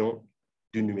l'évolution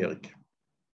du numérique.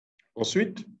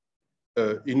 Ensuite,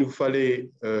 il nous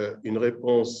fallait une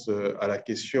réponse à la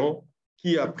question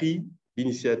qui a pris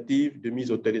l'initiative de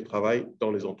mise au télétravail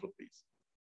dans les entreprises.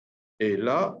 Et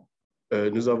là,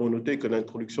 nous avons noté que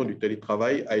l'introduction du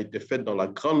télétravail a été faite dans la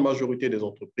grande majorité des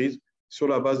entreprises sur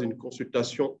la base d'une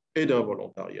consultation et d'un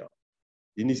volontariat.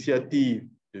 L'initiative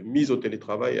de mise au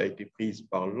télétravail a été prise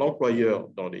par l'employeur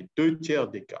dans les 2/3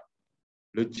 des cas,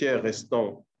 le tiers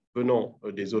restant venant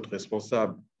des autres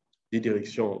responsables des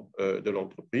directions de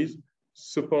l'entreprise.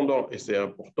 Cependant, et c'est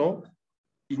important,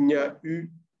 il n'y a eu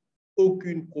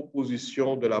aucune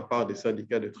proposition de la part des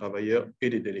syndicats de travailleurs et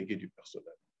des délégués du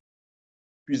personnel.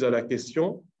 Puis à la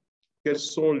question, quels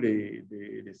sont les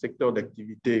secteurs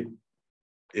d'activité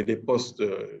et les postes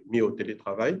mis au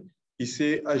télétravail? Il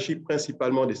s'est agi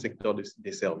principalement des secteurs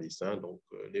des services, hein, donc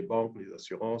les banques, les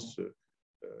assurances,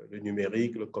 le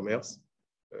numérique, le commerce,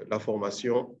 la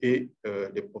formation et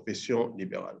les professions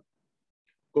libérales.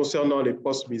 Concernant les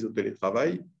postes mis au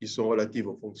télétravail, ils sont relatifs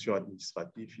aux fonctions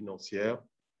administratives, financières,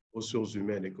 ressources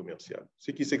humaines et commerciales.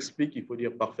 Ce qui s'explique, il faut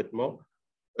dire parfaitement,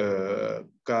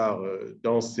 car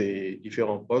dans ces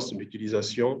différents postes,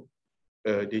 l'utilisation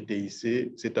des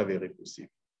TIC s'est avérée possible.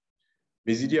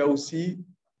 Mais il y a aussi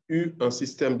eu un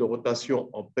système de rotation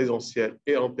en présentiel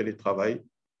et en télétravail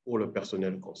pour le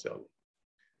personnel concerné.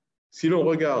 Si l'on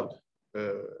regarde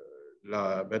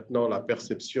maintenant la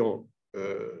perception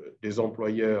des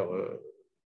employeurs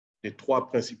des 3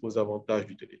 principaux avantages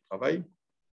du télétravail,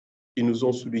 ils nous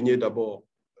ont souligné d'abord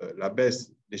la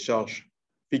baisse des charges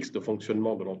fixes de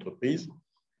fonctionnement de l'entreprise,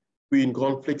 puis une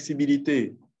grande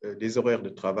flexibilité des horaires de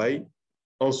travail,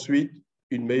 ensuite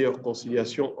une meilleure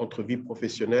conciliation entre vie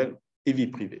professionnelle et vie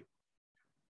privée.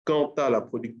 Quant à la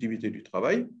productivité du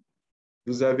travail,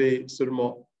 vous avez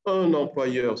seulement un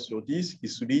employeur sur 10 qui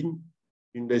souligne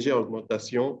une légère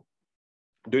augmentation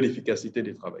de l'efficacité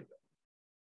des travailleurs.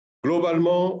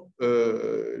 Globalement,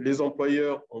 les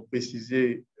employeurs ont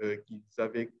précisé qu'ils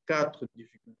avaient 4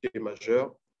 difficultés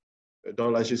majeures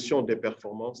dans la gestion des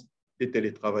performances des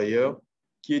télétravailleurs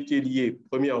qui étaient liées,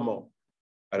 premièrement,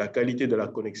 à la qualité de la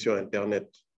connexion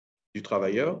Internet du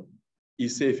travailleur. Il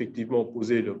s'est effectivement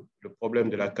posé le problème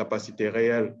de la capacité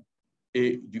réelle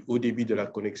et du haut débit de la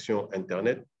connexion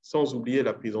Internet, sans oublier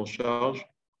la prise en charge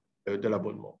de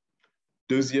l'abonnement.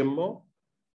 Deuxièmement,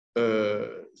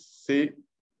 c'est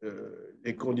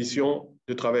les conditions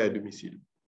de travail à domicile.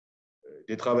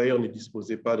 Les travailleurs ne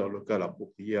disposaient pas d'un local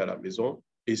approprié à la maison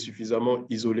et suffisamment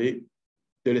isolé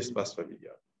de l'espace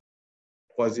familial.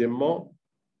 Troisièmement,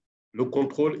 le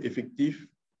contrôle effectif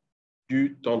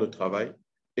du temps de travail.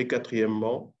 Et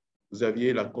quatrièmement, vous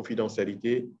aviez la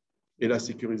confidentialité et la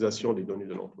sécurisation des données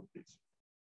de l'entreprise.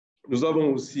 Nous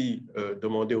avons aussi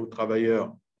demandé aux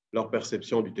travailleurs leur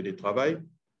perception du télétravail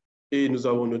et nous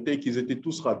avons noté qu'ils étaient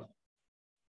tous ravis.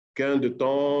 Gain de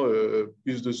temps,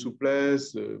 plus de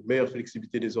souplesse, meilleure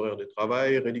flexibilité des horaires de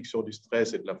travail, réduction du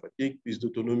stress et de la fatigue, plus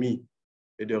d'autonomie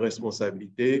et de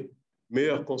responsabilité,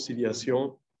 meilleure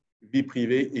conciliation, vie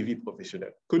privée et vie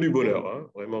professionnelle. Que du bonheur, hein,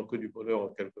 vraiment que du bonheur en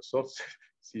quelque sorte,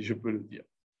 si je peux le dire.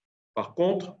 Par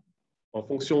contre, en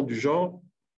fonction du genre,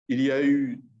 il y a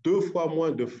eu 2 fois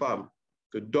moins de femmes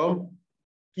que d'hommes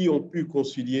qui ont pu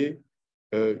concilier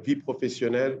vie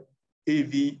professionnelle et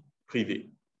vie privée,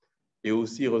 et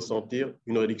aussi ressentir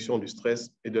une réduction du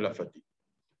stress et de la fatigue.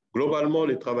 Globalement,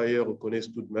 les travailleurs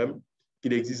reconnaissent tout de même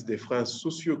qu'il existe des freins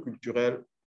socio-culturels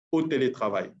au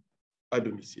télétravail à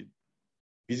domicile.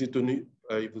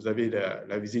 Vous avez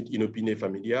la visite inopinée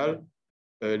familiale,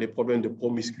 les problèmes de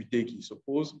promiscuité qui se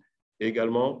posent, et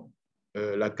également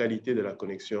la qualité de la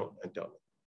connexion Internet.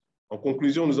 En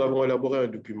conclusion, nous avons élaboré un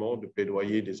document de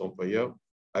plaidoyer des employeurs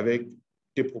avec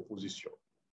des propositions.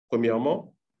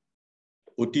 Premièrement,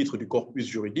 au titre du corpus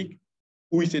juridique,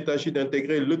 où il s'est agi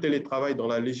d'intégrer le télétravail dans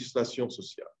la législation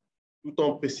sociale, tout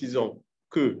en précisant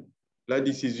que la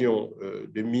décision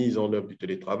de mise en œuvre du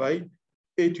télétravail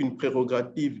est une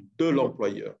prérogative de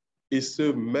l'employeur, et ce,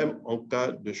 même en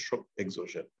cas de choc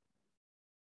exogène.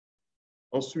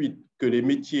 Ensuite, que les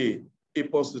métiers et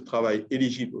postes de travail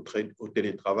éligibles au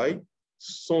télétravail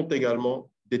sont également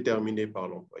déterminés par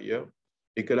l'employeur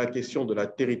et que la question de la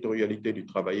territorialité du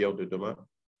travailleur de demain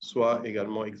soit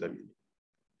également examinée.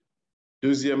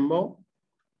 Deuxièmement,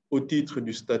 au titre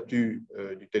du statut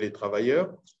du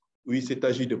télétravailleur, où il s'est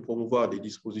agi de promouvoir des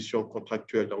dispositions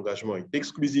contractuelles d'engagement et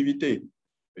d'exclusivité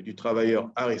du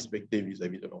travailleur à respecter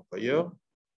vis-à-vis de l'employeur,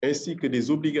 ainsi que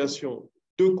des obligations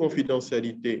de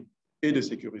confidentialité et de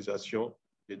sécurisation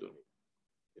des données.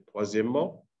 Et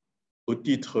troisièmement, au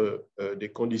titre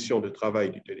des conditions de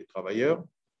travail du télétravailleur,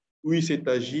 où il s'est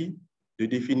agi de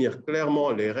définir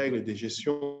clairement les règles de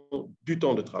gestion du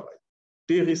temps de travail,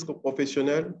 des risques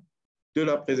professionnels, de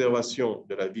la préservation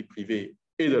de la vie privée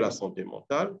et de la santé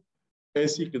mentale,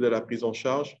 ainsi que de la prise en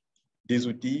charge des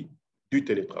outils du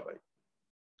télétravail.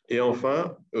 Et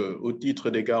enfin, au titre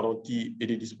des garanties et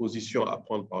des dispositions à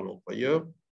prendre par l'employeur,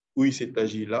 où il s'est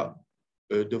agi là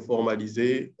de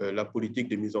formaliser la politique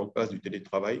de mise en place du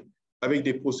télétravail avec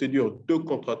des procédures de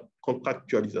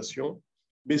contractualisation,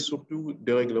 mais surtout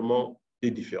des règlements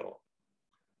des différends.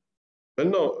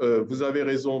 Maintenant, vous avez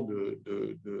raison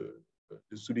de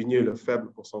souligner le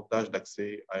faible pourcentage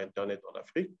d'accès à Internet en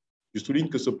Afrique. Je souligne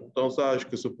que ce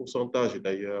pourcentage est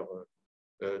d'ailleurs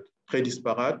très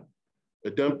disparate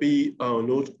d'un pays à un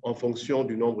autre en fonction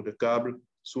du nombre de câbles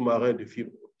sous-marins de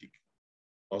fibres optiques.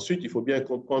 Ensuite, il faut bien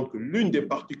comprendre que l'une des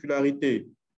particularités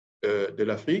de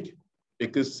l'Afrique est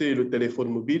que c'est le téléphone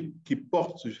mobile qui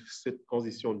porte cette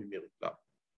transition numérique-là.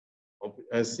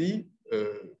 Ainsi,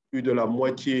 plus de la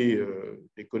moitié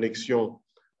des connexions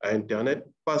à Internet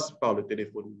passent par le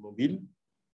téléphone mobile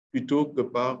plutôt que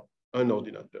par un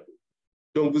ordinateur.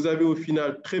 Donc, vous avez au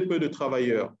final très peu de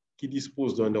travailleurs qui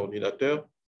disposent d'un ordinateur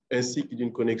ainsi que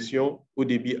d'une connexion au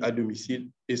débit à domicile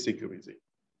et sécurisée.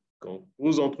 Quant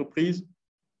aux entreprises,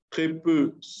 très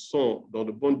peu sont dans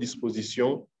de bonnes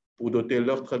dispositions pour doter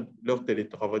leurs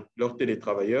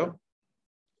télétravailleurs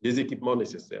des équipements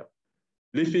nécessaires.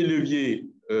 L'effet levier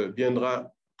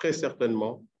viendra très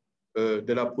certainement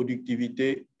de la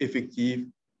productivité effective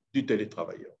du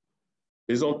télétravailleur.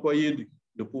 Les employés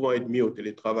ne pouvant être mis au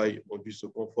télétravail ont dû se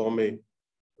conformer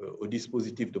aux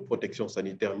dispositifs de protection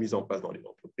sanitaire mis en place dans les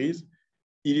entreprises.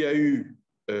 Il y a eu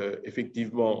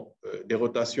effectivement des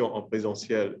rotations en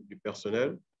présentiel du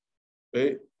personnel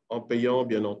et en payant,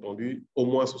 bien entendu, au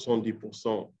moins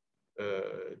 70%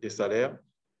 des salaires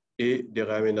et des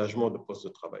réaménagements de postes de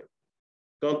travail.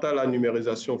 Quant à la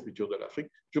numérisation future de l'Afrique,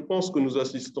 je pense que nous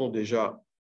assistons déjà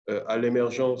à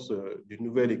l'émergence d'une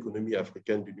nouvelle économie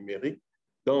africaine du numérique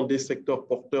dans des secteurs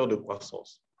porteurs de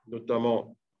croissance,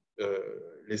 notamment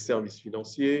les services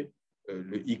financiers,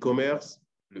 le e-commerce,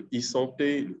 le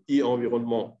e-santé, le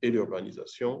e-environnement et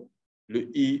l'urbanisation, le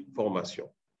e-formation.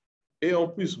 Et en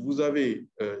plus, vous avez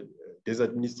des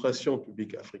administrations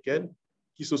publiques africaines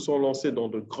qui se sont lancées dans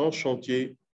de grands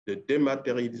chantiers de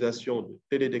dématérialisation, de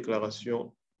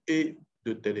télédéclaration et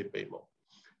de télépaiement.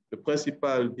 Le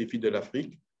principal défi de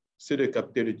l'Afrique, c'est de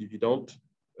capter le dividende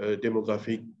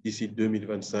démographique d'ici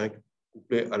 2025,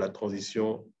 couplé à la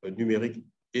transition numérique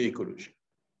et écologique.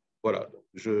 Voilà,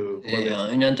 je vous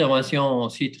remercie. Une intervention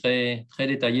aussi très, très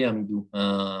détaillée, Amidou,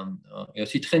 et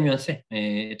aussi très nuancée,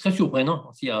 et très surprenant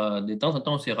aussi. De temps en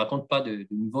temps, on ne se raconte pas du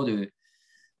niveau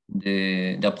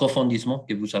d'approfondissement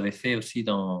que vous avez fait aussi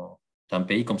dans un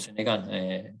pays comme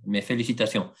Sénégal. Mes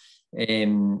félicitations.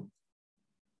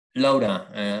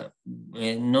 Laura,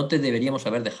 no te deberíamos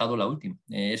haber dejado la última.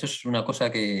 Eso es una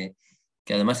cosa que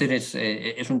además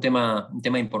es un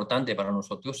tema importante para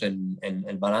nosotros,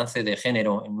 el balance de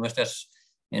género en nuestros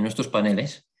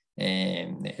paneles.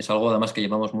 Es algo además que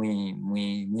llevamos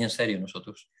muy en serio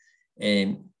nosotros.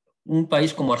 Un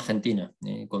país como Argentina,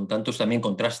 con tantos también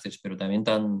contrastes, pero también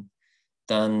tan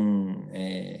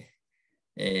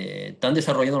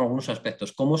desarrollado en algunos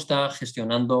aspectos. ¿Cómo está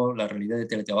gestionando la realidad de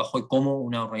teletrabajo y cómo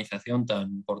una organización tan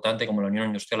importante como la Unión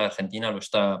Industrial Argentina lo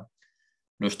está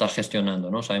gestionando,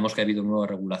 ¿no? Sabemos que ha habido nuevas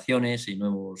regulaciones y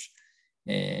nuevas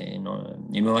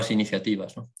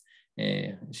iniciativas, ¿no?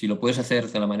 Si lo puedes hacer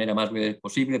de la manera más breve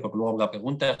posible, porque luego habrá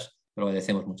preguntas, te lo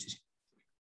agradecemos muchísimo.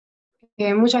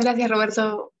 Muchas gracias,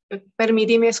 Roberto.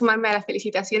 Permitime sumarme a las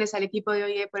felicitaciones al equipo de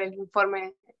OIE por el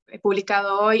informe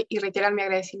publicado hoy y reiterar mi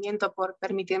agradecimiento por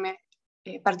permitirme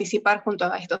participar junto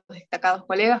a estos destacados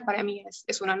colegas. Para mí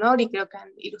es un honor y creo que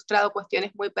han ilustrado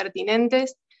cuestiones muy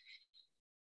pertinentes.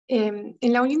 En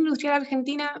la Unión Industrial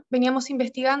Argentina veníamos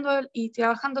investigando y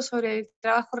trabajando sobre el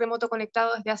trabajo remoto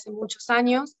conectado desde hace muchos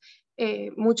años,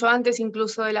 mucho antes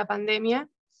incluso de la pandemia,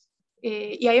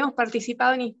 y habíamos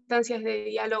participado en instancias de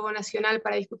diálogo nacional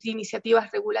para discutir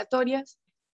iniciativas regulatorias,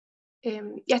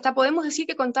 y hasta podemos decir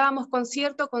que contábamos con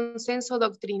cierto consenso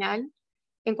doctrinal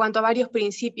en cuanto a varios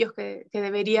principios que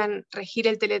deberían regir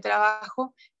el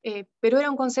teletrabajo, pero era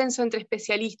un consenso entre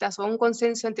especialistas o un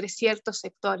consenso entre ciertos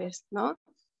sectores, ¿no?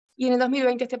 Y en el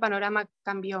 2020 este panorama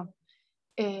cambió.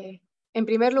 En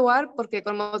primer lugar, porque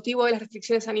con motivo de las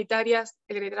restricciones sanitarias,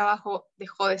 el teletrabajo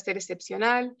dejó de ser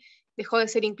excepcional, dejó de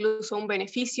ser incluso un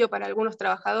beneficio para algunos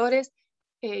trabajadores,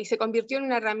 y se convirtió en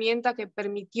una herramienta que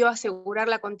permitió asegurar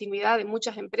la continuidad de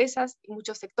muchas empresas y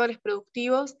muchos sectores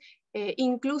productivos,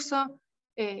 incluso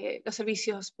los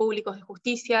servicios públicos de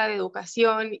justicia, de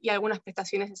educación y algunas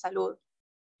prestaciones de salud.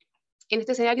 En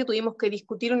este escenario tuvimos que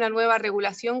discutir una nueva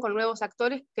regulación con nuevos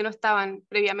actores que no estaban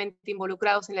previamente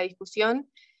involucrados en la discusión,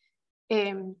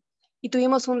 y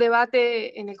tuvimos un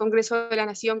debate en el Congreso de la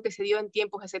Nación que se dio en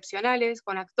tiempos excepcionales,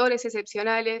 con actores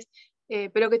excepcionales,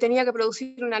 pero que tenía que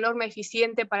producir una norma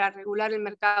eficiente para regular el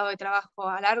mercado de trabajo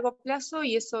a largo plazo,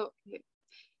 y eso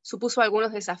supuso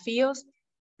algunos desafíos.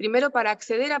 Primero, para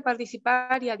acceder a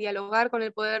participar y a dialogar con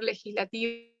el Poder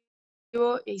Legislativo,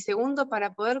 y segundo,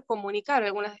 para poder comunicar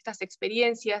algunas de estas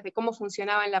experiencias de cómo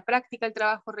funcionaba en la práctica el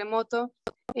trabajo remoto,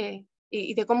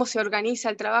 y de cómo se organiza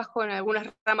el trabajo en algunas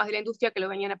ramas de la industria que lo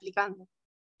venían aplicando.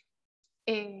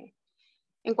 En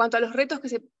cuanto a los retos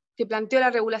que planteó la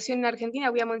regulación en Argentina,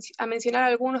 voy a mencionar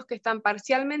algunos que están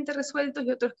parcialmente resueltos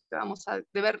y otros que vamos a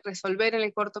deber resolver en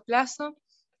el corto plazo.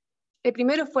 El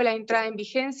primero fue la entrada en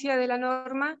vigencia de la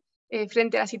norma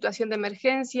frente a la situación de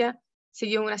emergencia. Se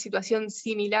dio una situación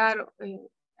similar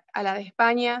a la de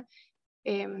España.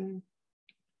 En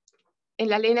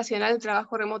la Ley Nacional del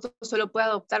Trabajo Remoto solo puede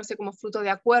adoptarse como fruto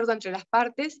de acuerdo entre las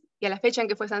partes, y a la fecha en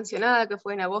que fue sancionada, que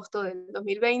fue en agosto del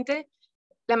 2020,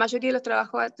 la mayoría de los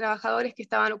trabajadores que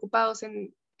estaban ocupados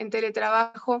en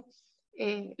teletrabajo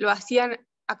lo hacían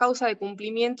a causa de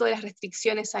cumplimiento de las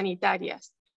restricciones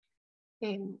sanitarias.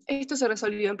 Esto se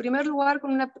resolvió en primer lugar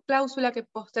con una cláusula que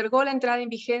postergó la entrada en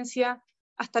vigencia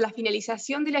hasta la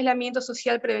finalización del aislamiento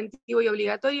social preventivo y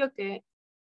obligatorio, que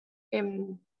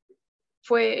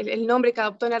fue el nombre que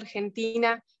adoptó en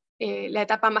Argentina la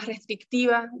etapa más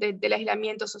restrictiva del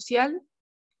aislamiento social.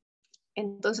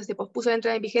 Entonces se pospuso la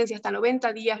entrada en vigencia hasta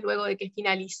 90 días luego de que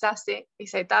finalizase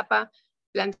esa etapa,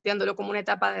 planteándolo como una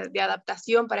etapa de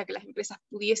adaptación para que las empresas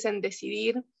pudiesen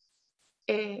decidir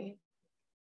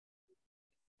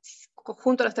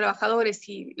junto a los trabajadores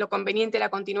si lo conveniente era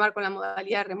continuar con la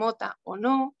modalidad remota o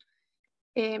no.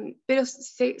 Pero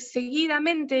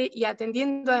seguidamente, y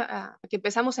atendiendo a que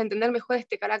empezamos a entender mejor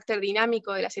este carácter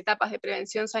dinámico de las etapas de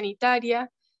prevención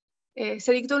sanitaria,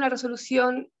 se dictó una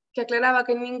resolución que aclaraba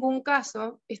que en ningún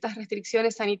caso estas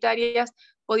restricciones sanitarias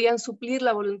podían suplir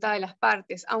la voluntad de las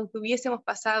partes. Aunque hubiésemos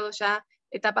pasado ya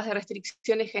etapas de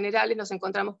restricciones generales, nos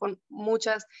encontramos con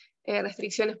muchas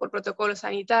restricciones por protocolos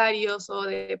sanitarios o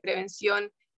de prevención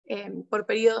por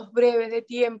periodos breves de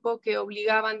tiempo que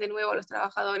obligaban de nuevo a los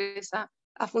trabajadores a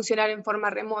funcionar en forma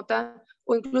remota,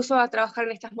 o incluso a trabajar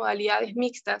en estas modalidades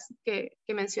mixtas que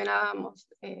mencionábamos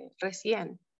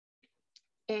recién.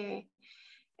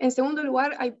 En segundo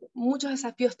lugar, hay muchos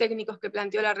desafíos técnicos que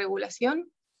planteó la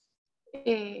regulación.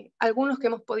 algunos que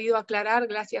hemos podido aclarar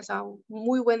gracias a un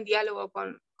muy buen diálogo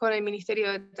con el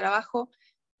Ministerio de Trabajo,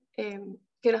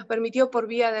 que nos permitió por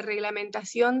vía de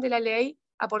reglamentación de la ley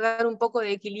aportar un poco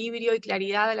de equilibrio y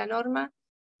claridad a la norma.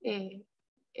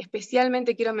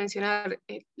 Especialmente quiero mencionar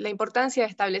la importancia de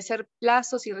establecer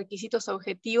plazos y requisitos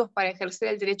objetivos para ejercer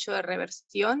el derecho de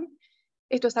reversión.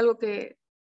 Esto es algo que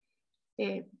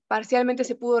parcialmente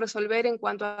se pudo resolver en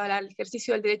cuanto al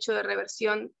ejercicio del derecho de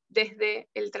reversión desde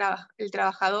el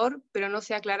trabajador, pero no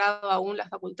se ha aclarado aún la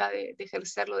facultad de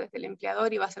ejercerlo desde el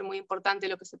empleador, y va a ser muy importante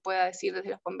lo que se pueda decir desde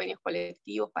los convenios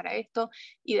colectivos para esto,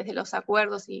 y desde los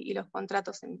acuerdos y los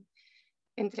contratos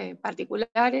entre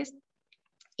particulares.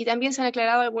 Y también se han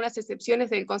aclarado algunas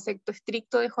excepciones del concepto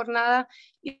estricto de jornada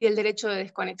y del derecho de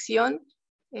desconexión.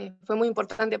 Fue muy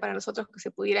importante para nosotros que se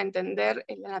pudiera entender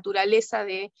la naturaleza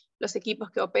de los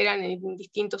equipos que operan en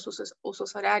distintos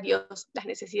usos horarios, las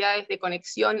necesidades de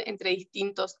conexión entre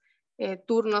distintos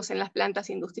turnos en las plantas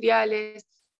industriales,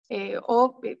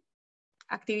 o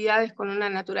actividades con una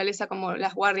naturaleza como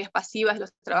las guardias pasivas,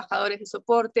 los trabajadores de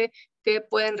soporte, que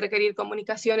pueden requerir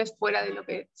comunicaciones fuera de lo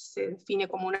que se define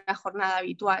como una jornada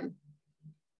habitual.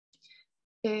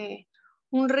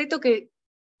 Un reto que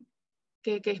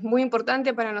es muy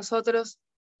importante para nosotros,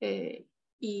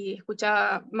 y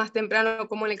escuchaba más temprano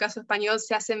cómo en el caso español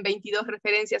se hacen 22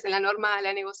 referencias en la norma a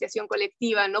la negociación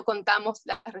colectiva, no contamos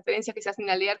las referencias que se hacen en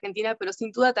la ley argentina, pero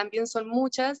sin duda también son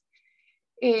muchas,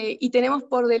 y tenemos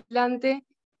por delante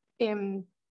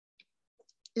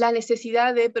la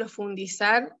necesidad de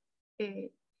profundizar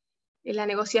en la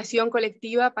negociación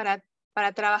colectiva para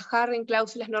trabajar en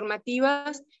cláusulas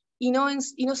normativas, y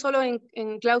no solo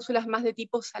en cláusulas más de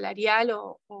tipo salarial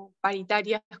o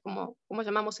paritarias, como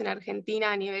llamamos en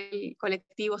Argentina a nivel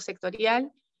colectivo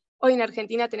sectorial. Hoy en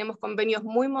Argentina tenemos convenios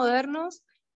muy modernos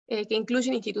que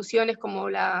incluyen instituciones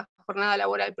como la jornada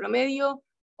laboral promedio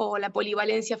o la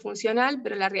polivalencia funcional,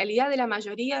 pero la realidad de la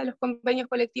mayoría de los convenios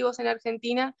colectivos en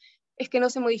Argentina es que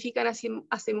no se modifican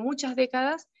hace muchas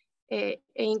décadas, e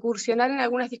incursionar en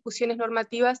algunas discusiones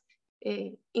normativas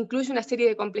incluye una serie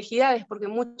de complejidades, porque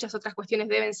muchas otras cuestiones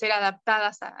deben ser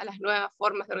adaptadas a las nuevas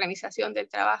formas de organización del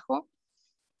trabajo.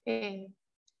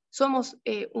 Somos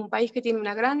un país que tiene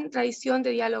una gran tradición de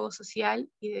diálogo social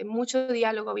y de mucho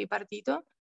diálogo bipartito,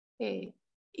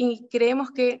 y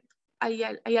creemos que hay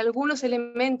algunos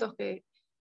elementos que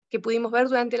pudimos ver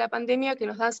durante la pandemia que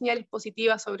nos dan señales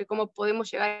positivas sobre cómo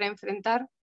podemos llegar a enfrentar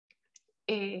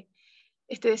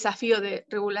este desafío de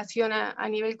regulación a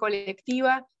nivel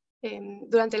colectiva.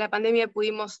 Durante la pandemia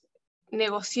pudimos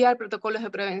negociar protocolos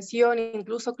de prevención e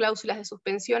incluso cláusulas de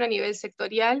suspensión a nivel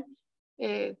sectorial,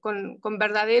 con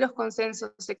verdaderos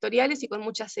consensos sectoriales y con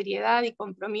mucha seriedad y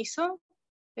compromiso,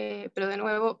 pero de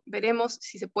nuevo veremos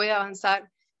si se puede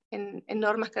avanzar en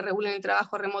normas que regulen el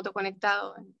trabajo remoto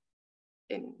conectado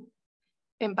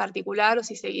en particular, o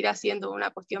si seguirá siendo una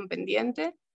cuestión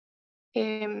pendiente.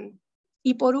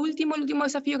 Y por último, el último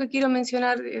desafío que quiero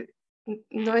mencionar,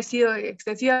 no he sido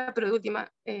extensiva, pero de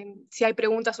última, si hay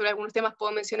preguntas sobre algunos temas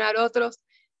puedo mencionar otros,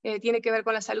 tiene que ver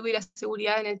con la salud y la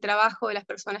seguridad en el trabajo de las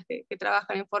personas que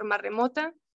trabajan en forma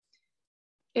remota.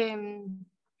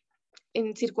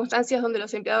 En circunstancias donde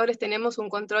los empleadores tenemos un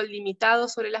control limitado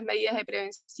sobre las medidas de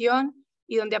prevención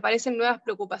y donde aparecen nuevas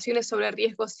preocupaciones sobre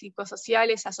riesgos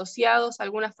psicosociales asociados a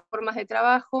algunas formas de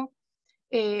trabajo,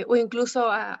 o incluso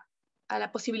a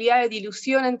la posibilidad de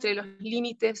dilución entre los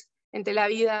límites entre la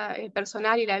vida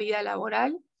personal y la vida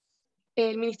laboral.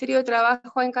 El Ministerio de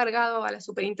Trabajo ha encargado a la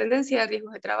Superintendencia de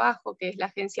Riesgos de Trabajo, que es la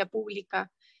agencia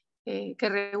pública que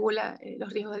regula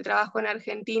los riesgos del trabajo en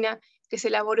Argentina, que se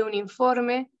elabore un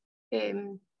informe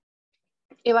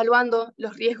evaluando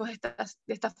los riesgos de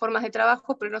estas formas de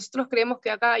trabajo, pero nosotros creemos que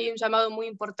acá hay un llamado muy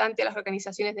importante a las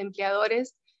organizaciones de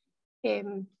empleadores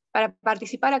para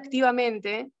participar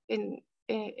activamente en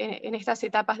estas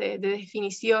etapas de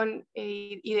definición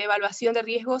y de evaluación de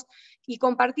riesgos, y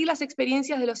compartir las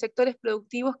experiencias de los sectores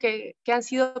productivos que han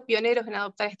sido pioneros en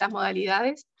adoptar estas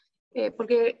modalidades,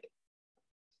 porque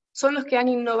son los que han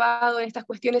innovado en estas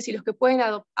cuestiones y los que pueden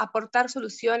aportar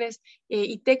soluciones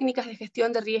y técnicas de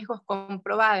gestión de riesgos con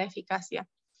probada eficacia.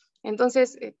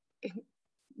 Entonces,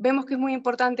 vemos que es muy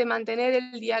importante mantener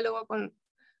el diálogo con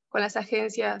las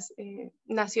agencias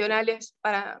nacionales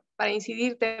para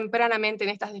incidir tempranamente en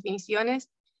estas definiciones.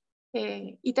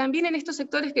 Y también en estos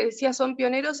sectores que decía son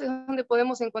pioneros es donde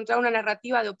podemos encontrar una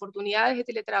narrativa de oportunidades de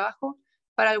teletrabajo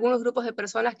para algunos grupos de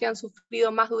personas que han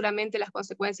sufrido más duramente las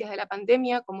consecuencias de la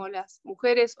pandemia, como las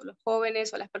mujeres o los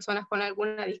jóvenes o las personas con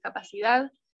alguna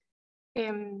discapacidad.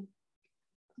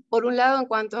 Por un lado, en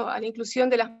cuanto a la inclusión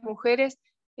de las mujeres,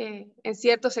 En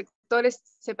ciertos sectores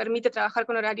se permite trabajar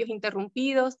con horarios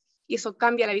interrumpidos y eso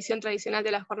cambia la visión tradicional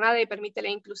de la jornada y permite la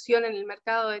inclusión en el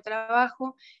mercado de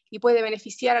trabajo y puede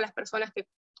beneficiar a las personas que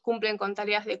cumplen con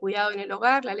tareas de cuidado en el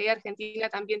hogar. La ley argentina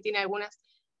también tiene algunas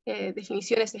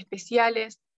definiciones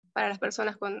especiales para las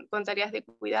personas con tareas de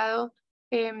cuidado.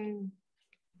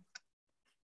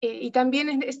 Y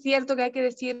también es cierto que hay que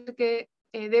decir que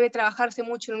debe trabajarse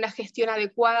mucho en una gestión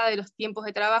adecuada de los tiempos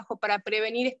de trabajo para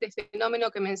prevenir este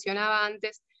fenómeno que mencionaba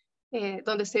antes,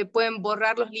 donde se pueden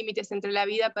borrar los límites entre la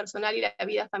vida personal y la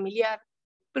vida familiar.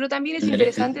 Pero también es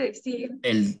interesante decir...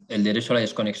 El derecho a la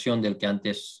desconexión del que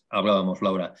antes hablábamos,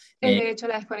 Laura. El derecho a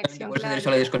la desconexión, por ese claro. derecho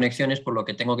a la desconexión es por lo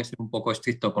que tengo que ser un poco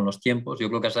estricto con los tiempos. Yo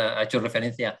creo que ha hecho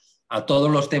referencia a todos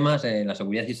los temas, la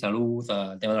seguridad y salud,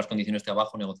 al tema de las condiciones de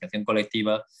trabajo, negociación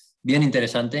colectiva. Bien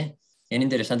interesante, bien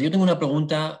interesante. Yo tengo una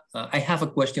pregunta. I have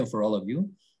a question for all of you.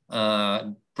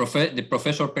 The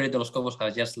Professor Pérez de los Cobos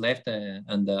has just left,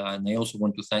 and I also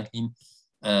want to thank him.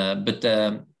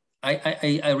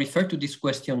 I refer to this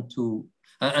question to,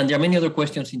 and there are many other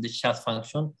questions in the chat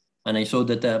function, and I saw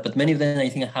that, but many of them I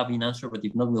think have been answered, but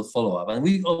if not, we'll follow up. And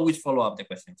we always follow up the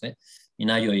questions in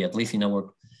IOE, at least in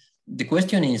our. The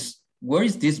question is, where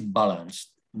is this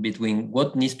balance between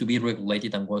what needs to be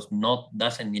regulated and what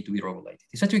doesn't need to be regulated?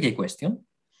 It's a tricky question,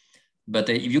 but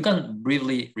if you can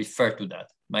briefly refer to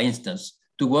that, by instance,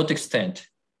 to what extent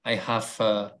I have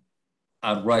a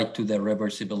right to the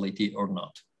reversibility or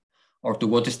not, or to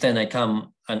what extent I can,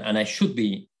 and I should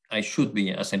be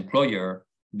as employer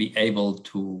be able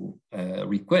to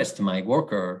request my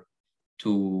worker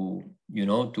to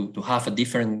have a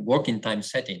different working time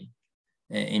setting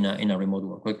in a remote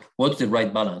work. What's the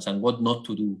right balance and what not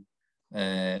to do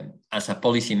as a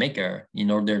policymaker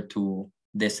in order to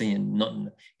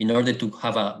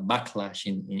have a backlash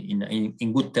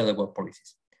in good telework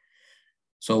policies.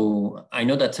 So I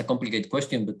know that's a complicated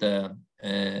question, but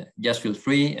just feel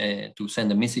free to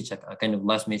send a message, a kind of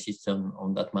last message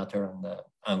on that matter,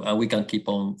 and we can keep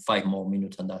on 5 more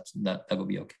minutes, and that would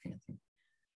be okay, I think.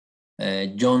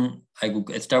 John, I will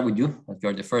start with you, as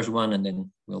you're the first one, and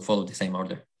then we'll follow the same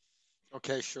order.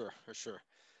 Okay, sure.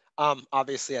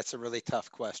 Obviously, that's a really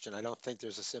tough question. I don't think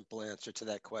there's a simple answer to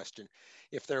that question.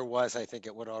 If there was, I think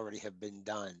it would already have been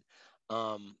done.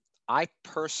 I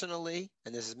personally,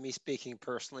 and this is me speaking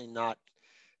personally, not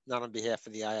on behalf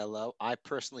of the ILO, I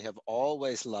personally have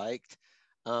always liked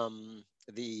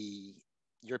the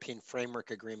European Framework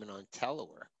Agreement on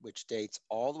Telework, which dates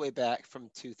all the way back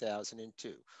from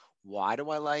 2002. Why do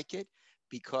I like it?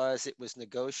 Because it was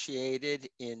negotiated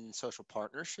in social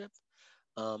partnership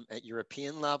at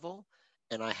European level.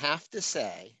 And I have to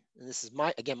say, and this is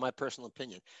my personal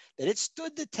opinion, that it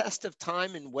stood the test of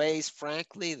time in ways,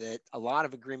 frankly, that a lot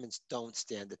of agreements don't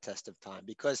stand the test of time.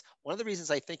 Because one of the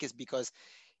reasons I think is because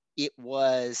it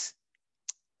was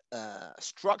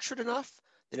structured enough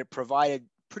that it provided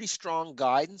pretty strong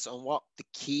guidance on what the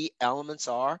key elements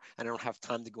are. And I don't have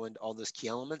time to go into all those key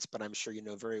elements, but I'm sure you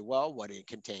know very well what it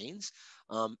contains.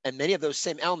 And many of those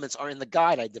same elements are in the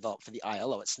guide I developed for the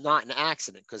ILO. It's not an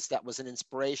accident because that was an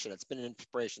inspiration. It's been an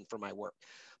inspiration for my work.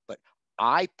 But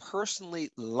I personally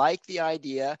like the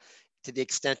idea to the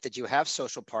extent that you have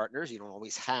social partners. You don't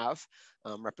always have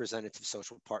representative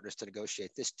social partners to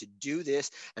negotiate this, to do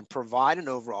this and provide an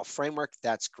overall framework.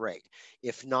 That's great.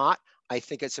 If not, I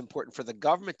think it's important for the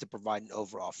government to provide an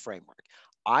overall framework.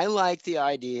 I like the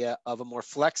idea of a more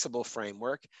flexible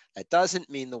framework. That doesn't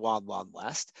mean the wild, wild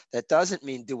west. That doesn't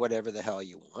mean do whatever the hell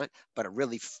you want, but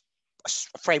a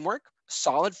framework,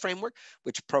 solid framework,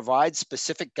 which provides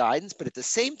specific guidance, but at the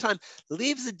same time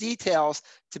leaves the details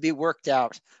to be worked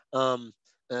out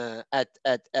at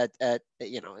a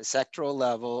sectoral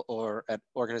level or at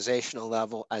organizational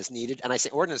level as needed. And I say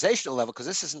organizational level because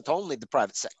this isn't only the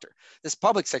private sector, this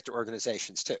public sector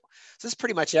organizations too. So this is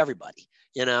pretty much everybody,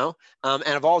 and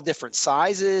of all different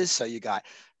sizes. So you got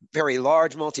very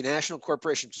large multinational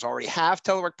corporations which already have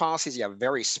telework policies. You have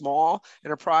very small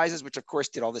enterprises, which of course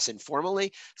did all this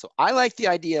informally. So I like the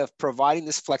idea of providing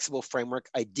this flexible framework,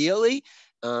 ideally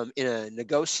in a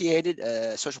negotiated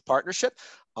social partnership,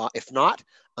 if not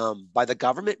by the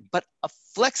government, but a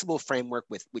flexible framework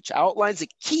which outlines the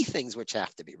key things which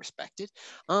have to be respected,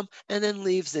 and then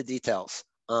leaves the details.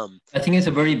 I think it's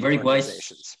a very, very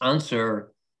wise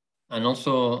answer. And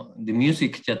also the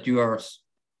music that you are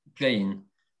playing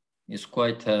is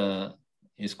quite good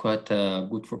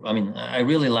for, I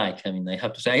really like, I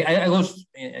have to say, I was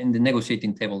in the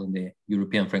negotiating table in the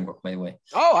European framework, by the way.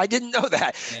 Oh, I didn't know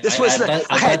that.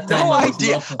 I had no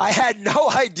idea. I had no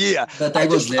idea. But I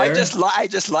was there. I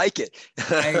just like it.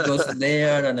 I was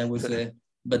there and I was,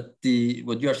 but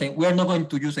what you are saying, we are not going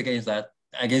to use against that.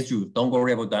 I guess you don't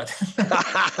worry about that. It's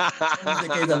the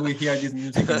case that we hear this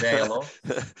music in the ILO,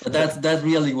 but that's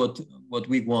really what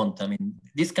we want. I mean,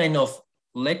 this kind of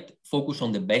let's focus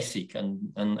on the basic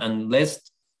and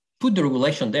let's put the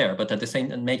regulation there, but at the same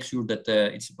time make sure that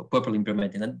it's properly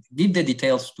implemented and give the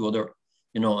details to other,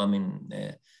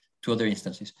 to other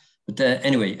instances. But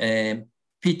anyway,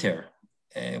 Peter,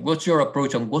 what's your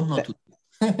approach on what not to do?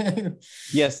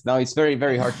 Yes, now it's very,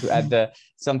 very hard to add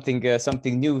something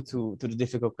new to the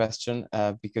difficult question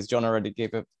because John already gave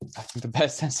I think the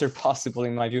best answer possible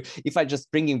in my view. If I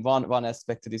just bring in one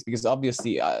aspect to this, because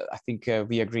obviously I think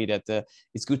we agree that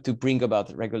it's good to bring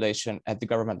about regulation at the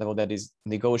government level that is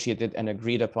negotiated and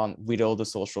agreed upon with all the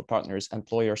social partners,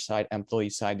 employer side, employee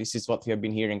side. This is what we have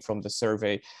been hearing from the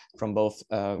survey from both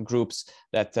groups,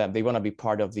 that they want to be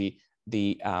part of the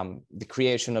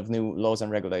creation of new laws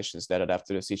and regulations that adapt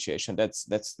to the situation.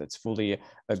 That's fully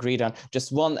agreed on.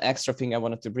 Just one extra thing I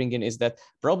wanted to bring in is that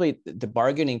probably the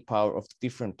bargaining power of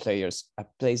different players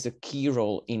plays a key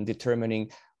role in determining,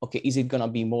 okay, is it going to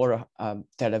be more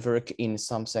telework in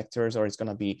some sectors, or it's going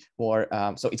to be more,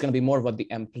 so it's going to be more what the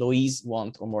employees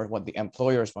want or more what the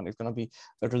employers want. It's going to be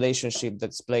a relationship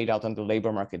that's played out on the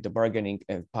labor market, the bargaining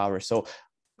power. So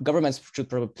governments should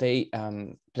probably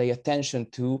pay attention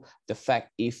to the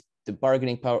fact if the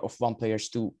bargaining power of one player is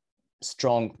too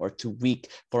strong or too weak.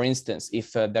 For instance,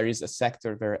 if there is a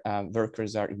sector where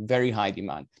workers are in very high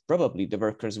demand, probably the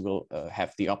workers will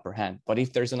have the upper hand. But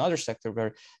if there's another sector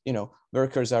where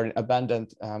workers are in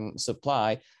abundant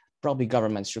supply, probably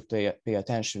governments should pay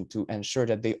attention to ensure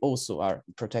that they also are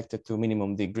protected to a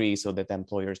minimum degree, so that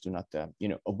employers do not,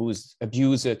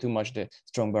 abuse too much the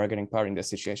strong bargaining power in the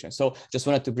situation. So just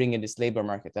wanted to bring in this labor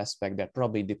market aspect that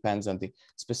probably depends on the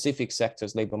specific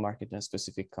sectors, labor market in a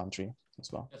specific country as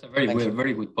well. That's a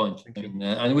very good point.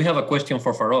 And we have a question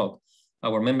for Farouk,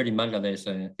 our member in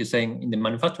Bangladesh. He's saying, in the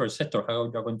manufacturing sector, how are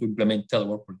you going to implement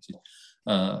telework policy?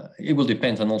 It will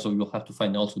depend, and also you'll have to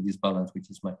find also this balance,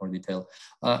 which is much more detailed.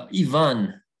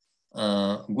 Ivan,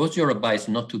 what's your advice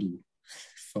not to do?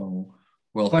 So,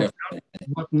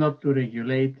 what not to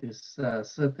regulate is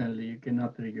certainly you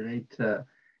cannot regulate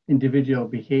individual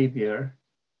behavior,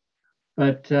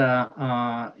 but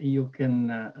you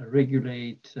can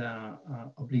regulate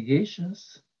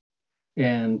obligations,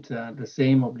 and the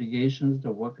same obligations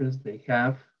the workers they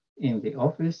have in the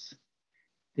office,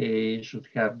 they should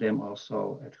have them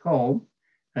also at home,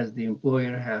 as the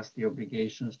employer has the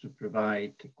obligations to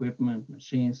provide equipment,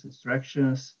 machines,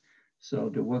 instructions. So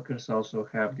the workers also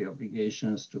have the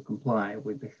obligations to comply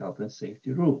with the health and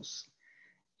safety rules.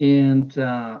 And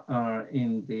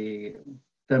in the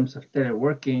terms of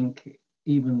teleworking,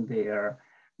 even there,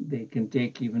 they can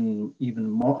take even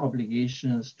more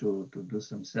obligations to do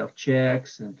some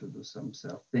self-checks and to do some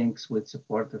self-things with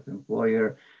support of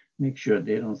employer. Make sure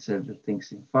they don't set the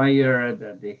things in fire,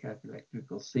 that they have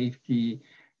electrical safety,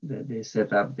 that they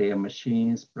set up their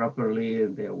machines properly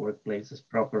and their workplaces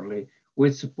properly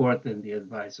with support and the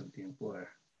advice of the employer.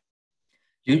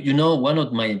 One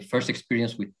of my first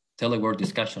experience with telework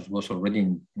discussions was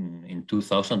already in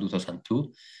 2000,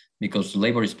 2002, because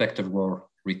labor inspectors were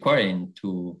requiring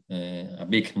to a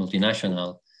big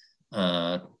multinational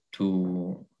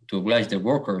to oblige their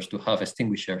workers to have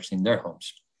extinguishers in their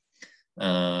homes.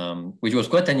 Which was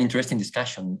quite an interesting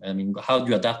discussion. I mean, how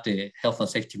do you adapt the health and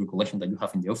safety regulation that you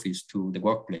have in the office to the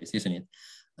workplace, isn't it?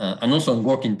 And also in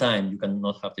working time, you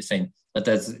cannot have the same. But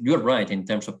as you're right, in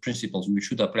terms of principles, we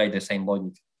should apply the same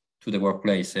logic to the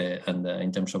workplace and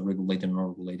in terms of regulated and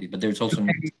non-regulated. But there's also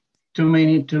too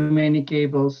many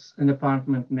cables. An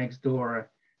apartment next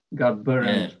door got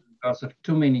burned because of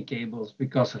too many cables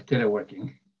because of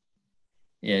teleworking.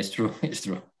 Yeah, it's true. It's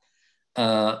true.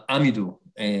 Amidou,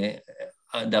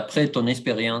 d'après ton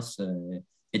expérience,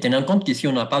 et tenant compte qu'ici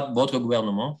on n'a pas votre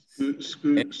gouvernement, qu'est-ce qu'on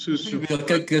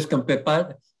ne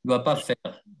doit pas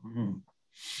faire?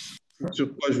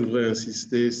 Sur quoi je voudrais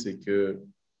insister, c'est que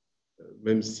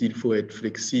même s'il faut être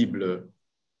flexible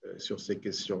sur ces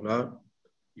questions-là,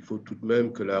 il faut tout de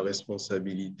même que la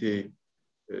responsabilité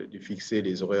de fixer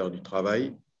les horaires du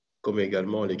travail, comme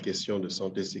également les questions de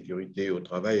santé et sécurité au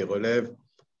travail, relèvent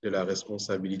de la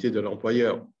responsabilité de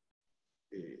l'employeur.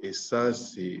 Et ça,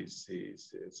 ça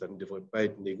ne devrait pas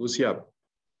être négociable.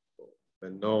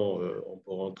 Maintenant, on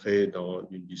peut rentrer dans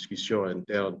une discussion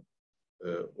interne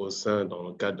dans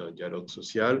le cadre d'un dialogue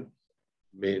social,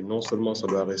 mais non seulement ça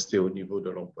doit rester au niveau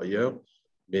de l'employeur,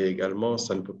 mais également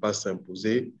ça ne peut pas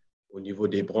s'imposer au niveau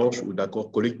des branches ou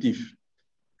d'accords collectifs.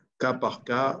 Cas par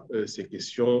cas, ces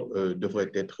questions devraient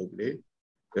être réglées,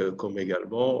 comme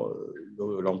également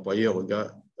l'employeur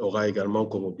aura également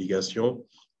comme obligation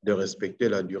de respecter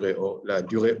la durée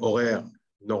horaire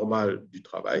normale du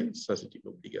travail, ça c'est une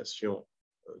obligation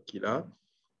qu'il a,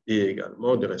 et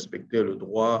également de respecter le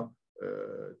droit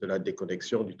de la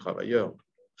déconnexion du travailleur.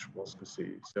 Je pense que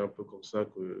c'est un peu comme ça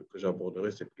que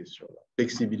j'aborderai cette question-là.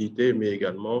 Flexibilité, mais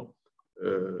également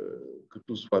que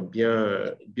tout soit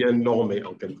bien normé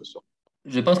en quelque sorte.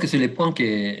 Je pense que c'est les points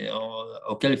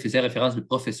auxquels faisait référence le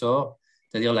professeur,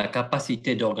 c'est-à-dire la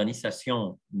capacité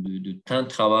d'organisation de temps de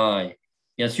travail.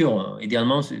 Bien sûr,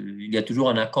 idéalement, il y a toujours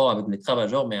un accord avec les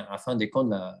travailleurs, mais à fin de compte,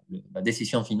 la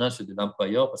décision finale, c'est de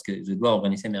l'employeur parce que je dois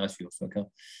organiser mes ressources.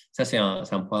 Ça, c'est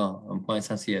un point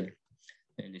essentiel.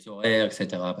 Les horaires, etc.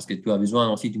 Parce que tu as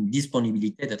besoin aussi d'une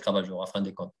disponibilité des travailleurs, à fin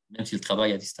de compte, même si le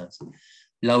travail à distance.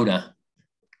 Laura,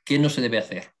 ¿qué no se debe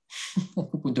hacer desde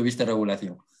el punto de vista de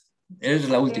regulación? Es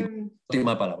la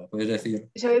última palabra, puedes decir.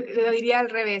 Yo lo diría al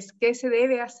revés, ¿qué se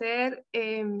debe hacer?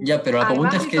 Ya, pero la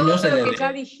pregunta es que no se debe. Que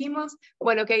ya dijimos,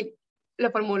 bueno, ok,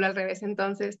 lo formulo al revés,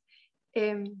 entonces.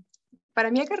 Para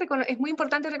mí es muy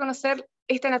importante reconocer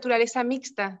esta naturaleza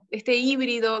mixta, este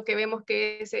híbrido que vemos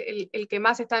que es el que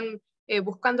más están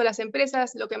buscando las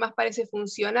empresas, lo que más parece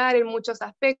funcionar en muchos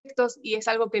aspectos, y es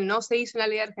algo que no se hizo en la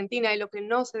ley argentina, y lo que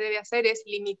no se debe hacer es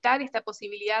limitar esta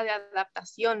posibilidad de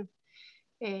adaptación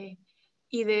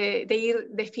y de ir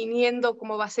definiendo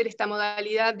cómo va a ser esta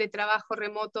modalidad de trabajo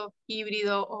remoto,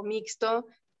 híbrido o mixto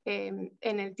en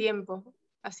el tiempo.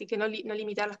 Así que no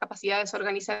limitar las capacidades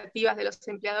organizativas de los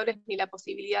empleadores ni la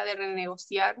posibilidad de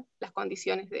renegociar las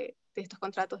condiciones de estos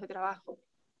contratos de trabajo.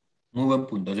 Muy buen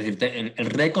punto. Es decir, el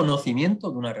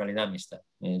reconocimiento de una realidad mixta.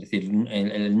 Es decir,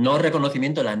 el no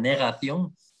reconocimiento, la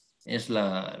negación es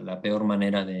la peor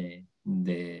manera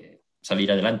de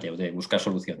salir adelante o de buscar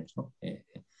soluciones, ¿no?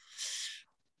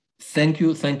 Thank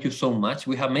you so much.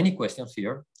 We have many questions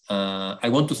here. I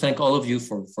want to thank all of you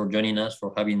for joining us,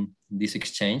 for having this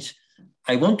exchange.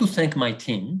 I want to thank my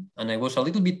team, and I was a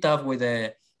little bit tough with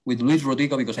Luis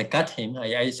Rodrigo because I cut him.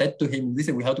 I said to him,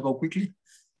 listen, we have to go quickly.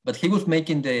 But he was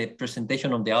making the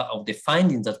presentation of the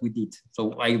findings that we did.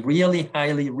 So I really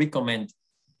highly recommend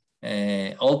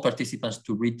all participants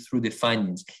to read through the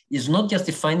findings. It's not just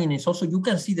the finding, it's also, you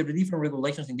can see the different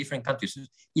regulations in different countries.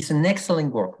 It's an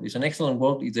excellent work. It's an excellent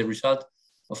work. It's the result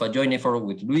of a joint effort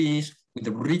with Luis, with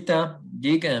Rita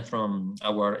Gig from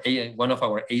one of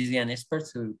our Asian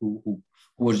experts who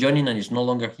was joining and is no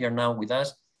longer here now with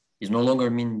us. He's no longer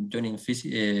joining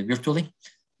virtually,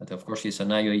 but of course he's an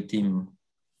IOA team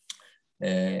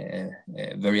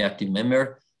very active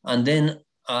member. And then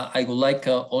I would like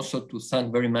also to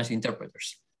thank very much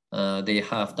interpreters. They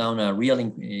have done a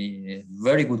really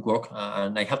very good work.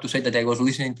 And I have to say that I was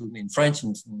listening to in French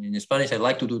and in Spanish. I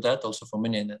like to do that also for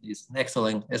many. It's an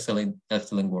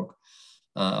excellent work.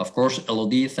 Of course,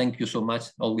 Elodie, thank you so much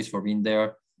always for being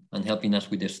there and helping us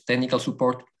with this technical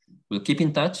support. We'll keep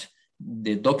in touch.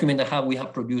 The document we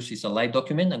have produced is a live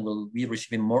document, and we'll be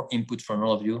receiving more input from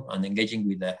all of you and engaging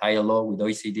with the ILO, with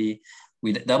OECD,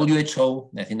 with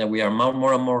WHO. I think that we are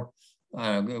more and more,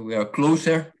 we are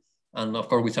closer, and of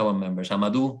course with our members.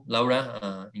 Amadou,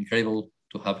 Laura, incredible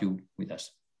to have you with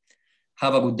us.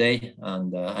 Have a good day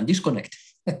and disconnect.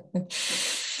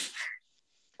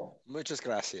 Muchas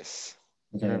gracias.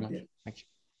 Thank you very much. Thank you.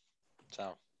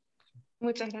 Chao.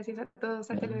 Muchas gracias a todos.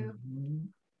 Hasta luego.